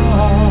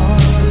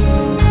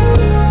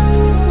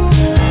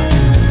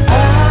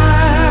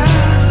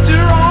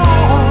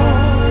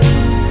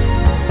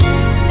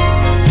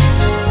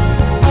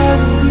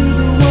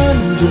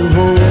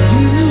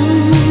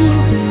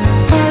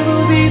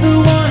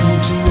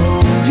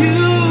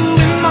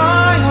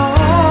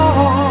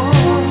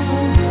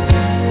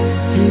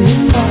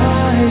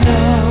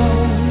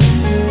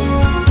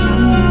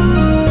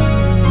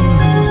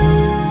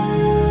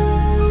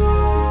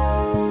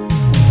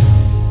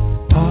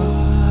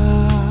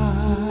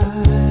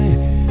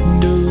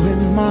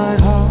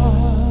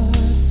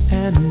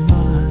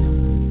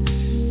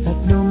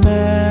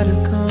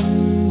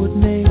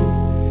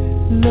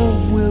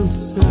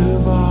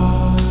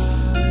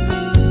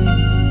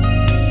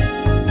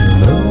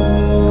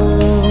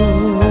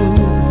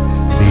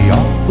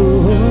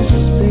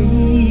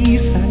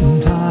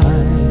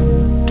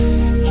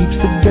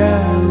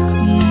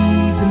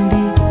 Galaxies and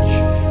each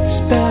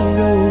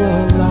sparrow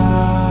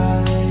alive.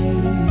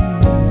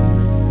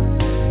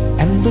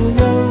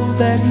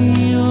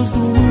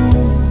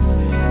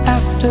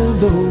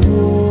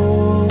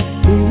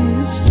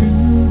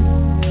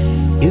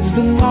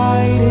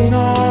 waiting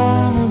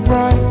on the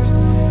bright,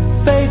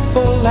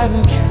 faithful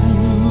and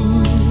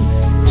true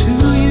to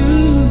you,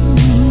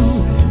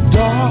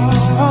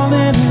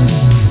 darling.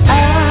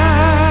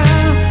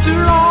 After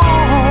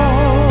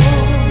all,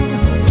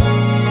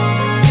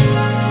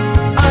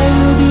 I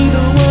will be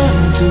the one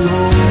to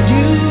hold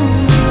you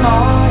in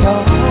my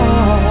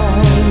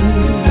arms.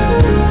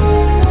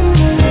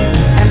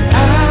 And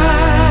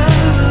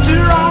after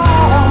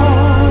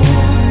all,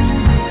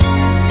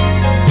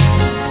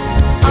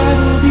 I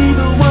will be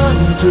the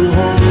one to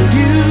hold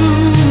you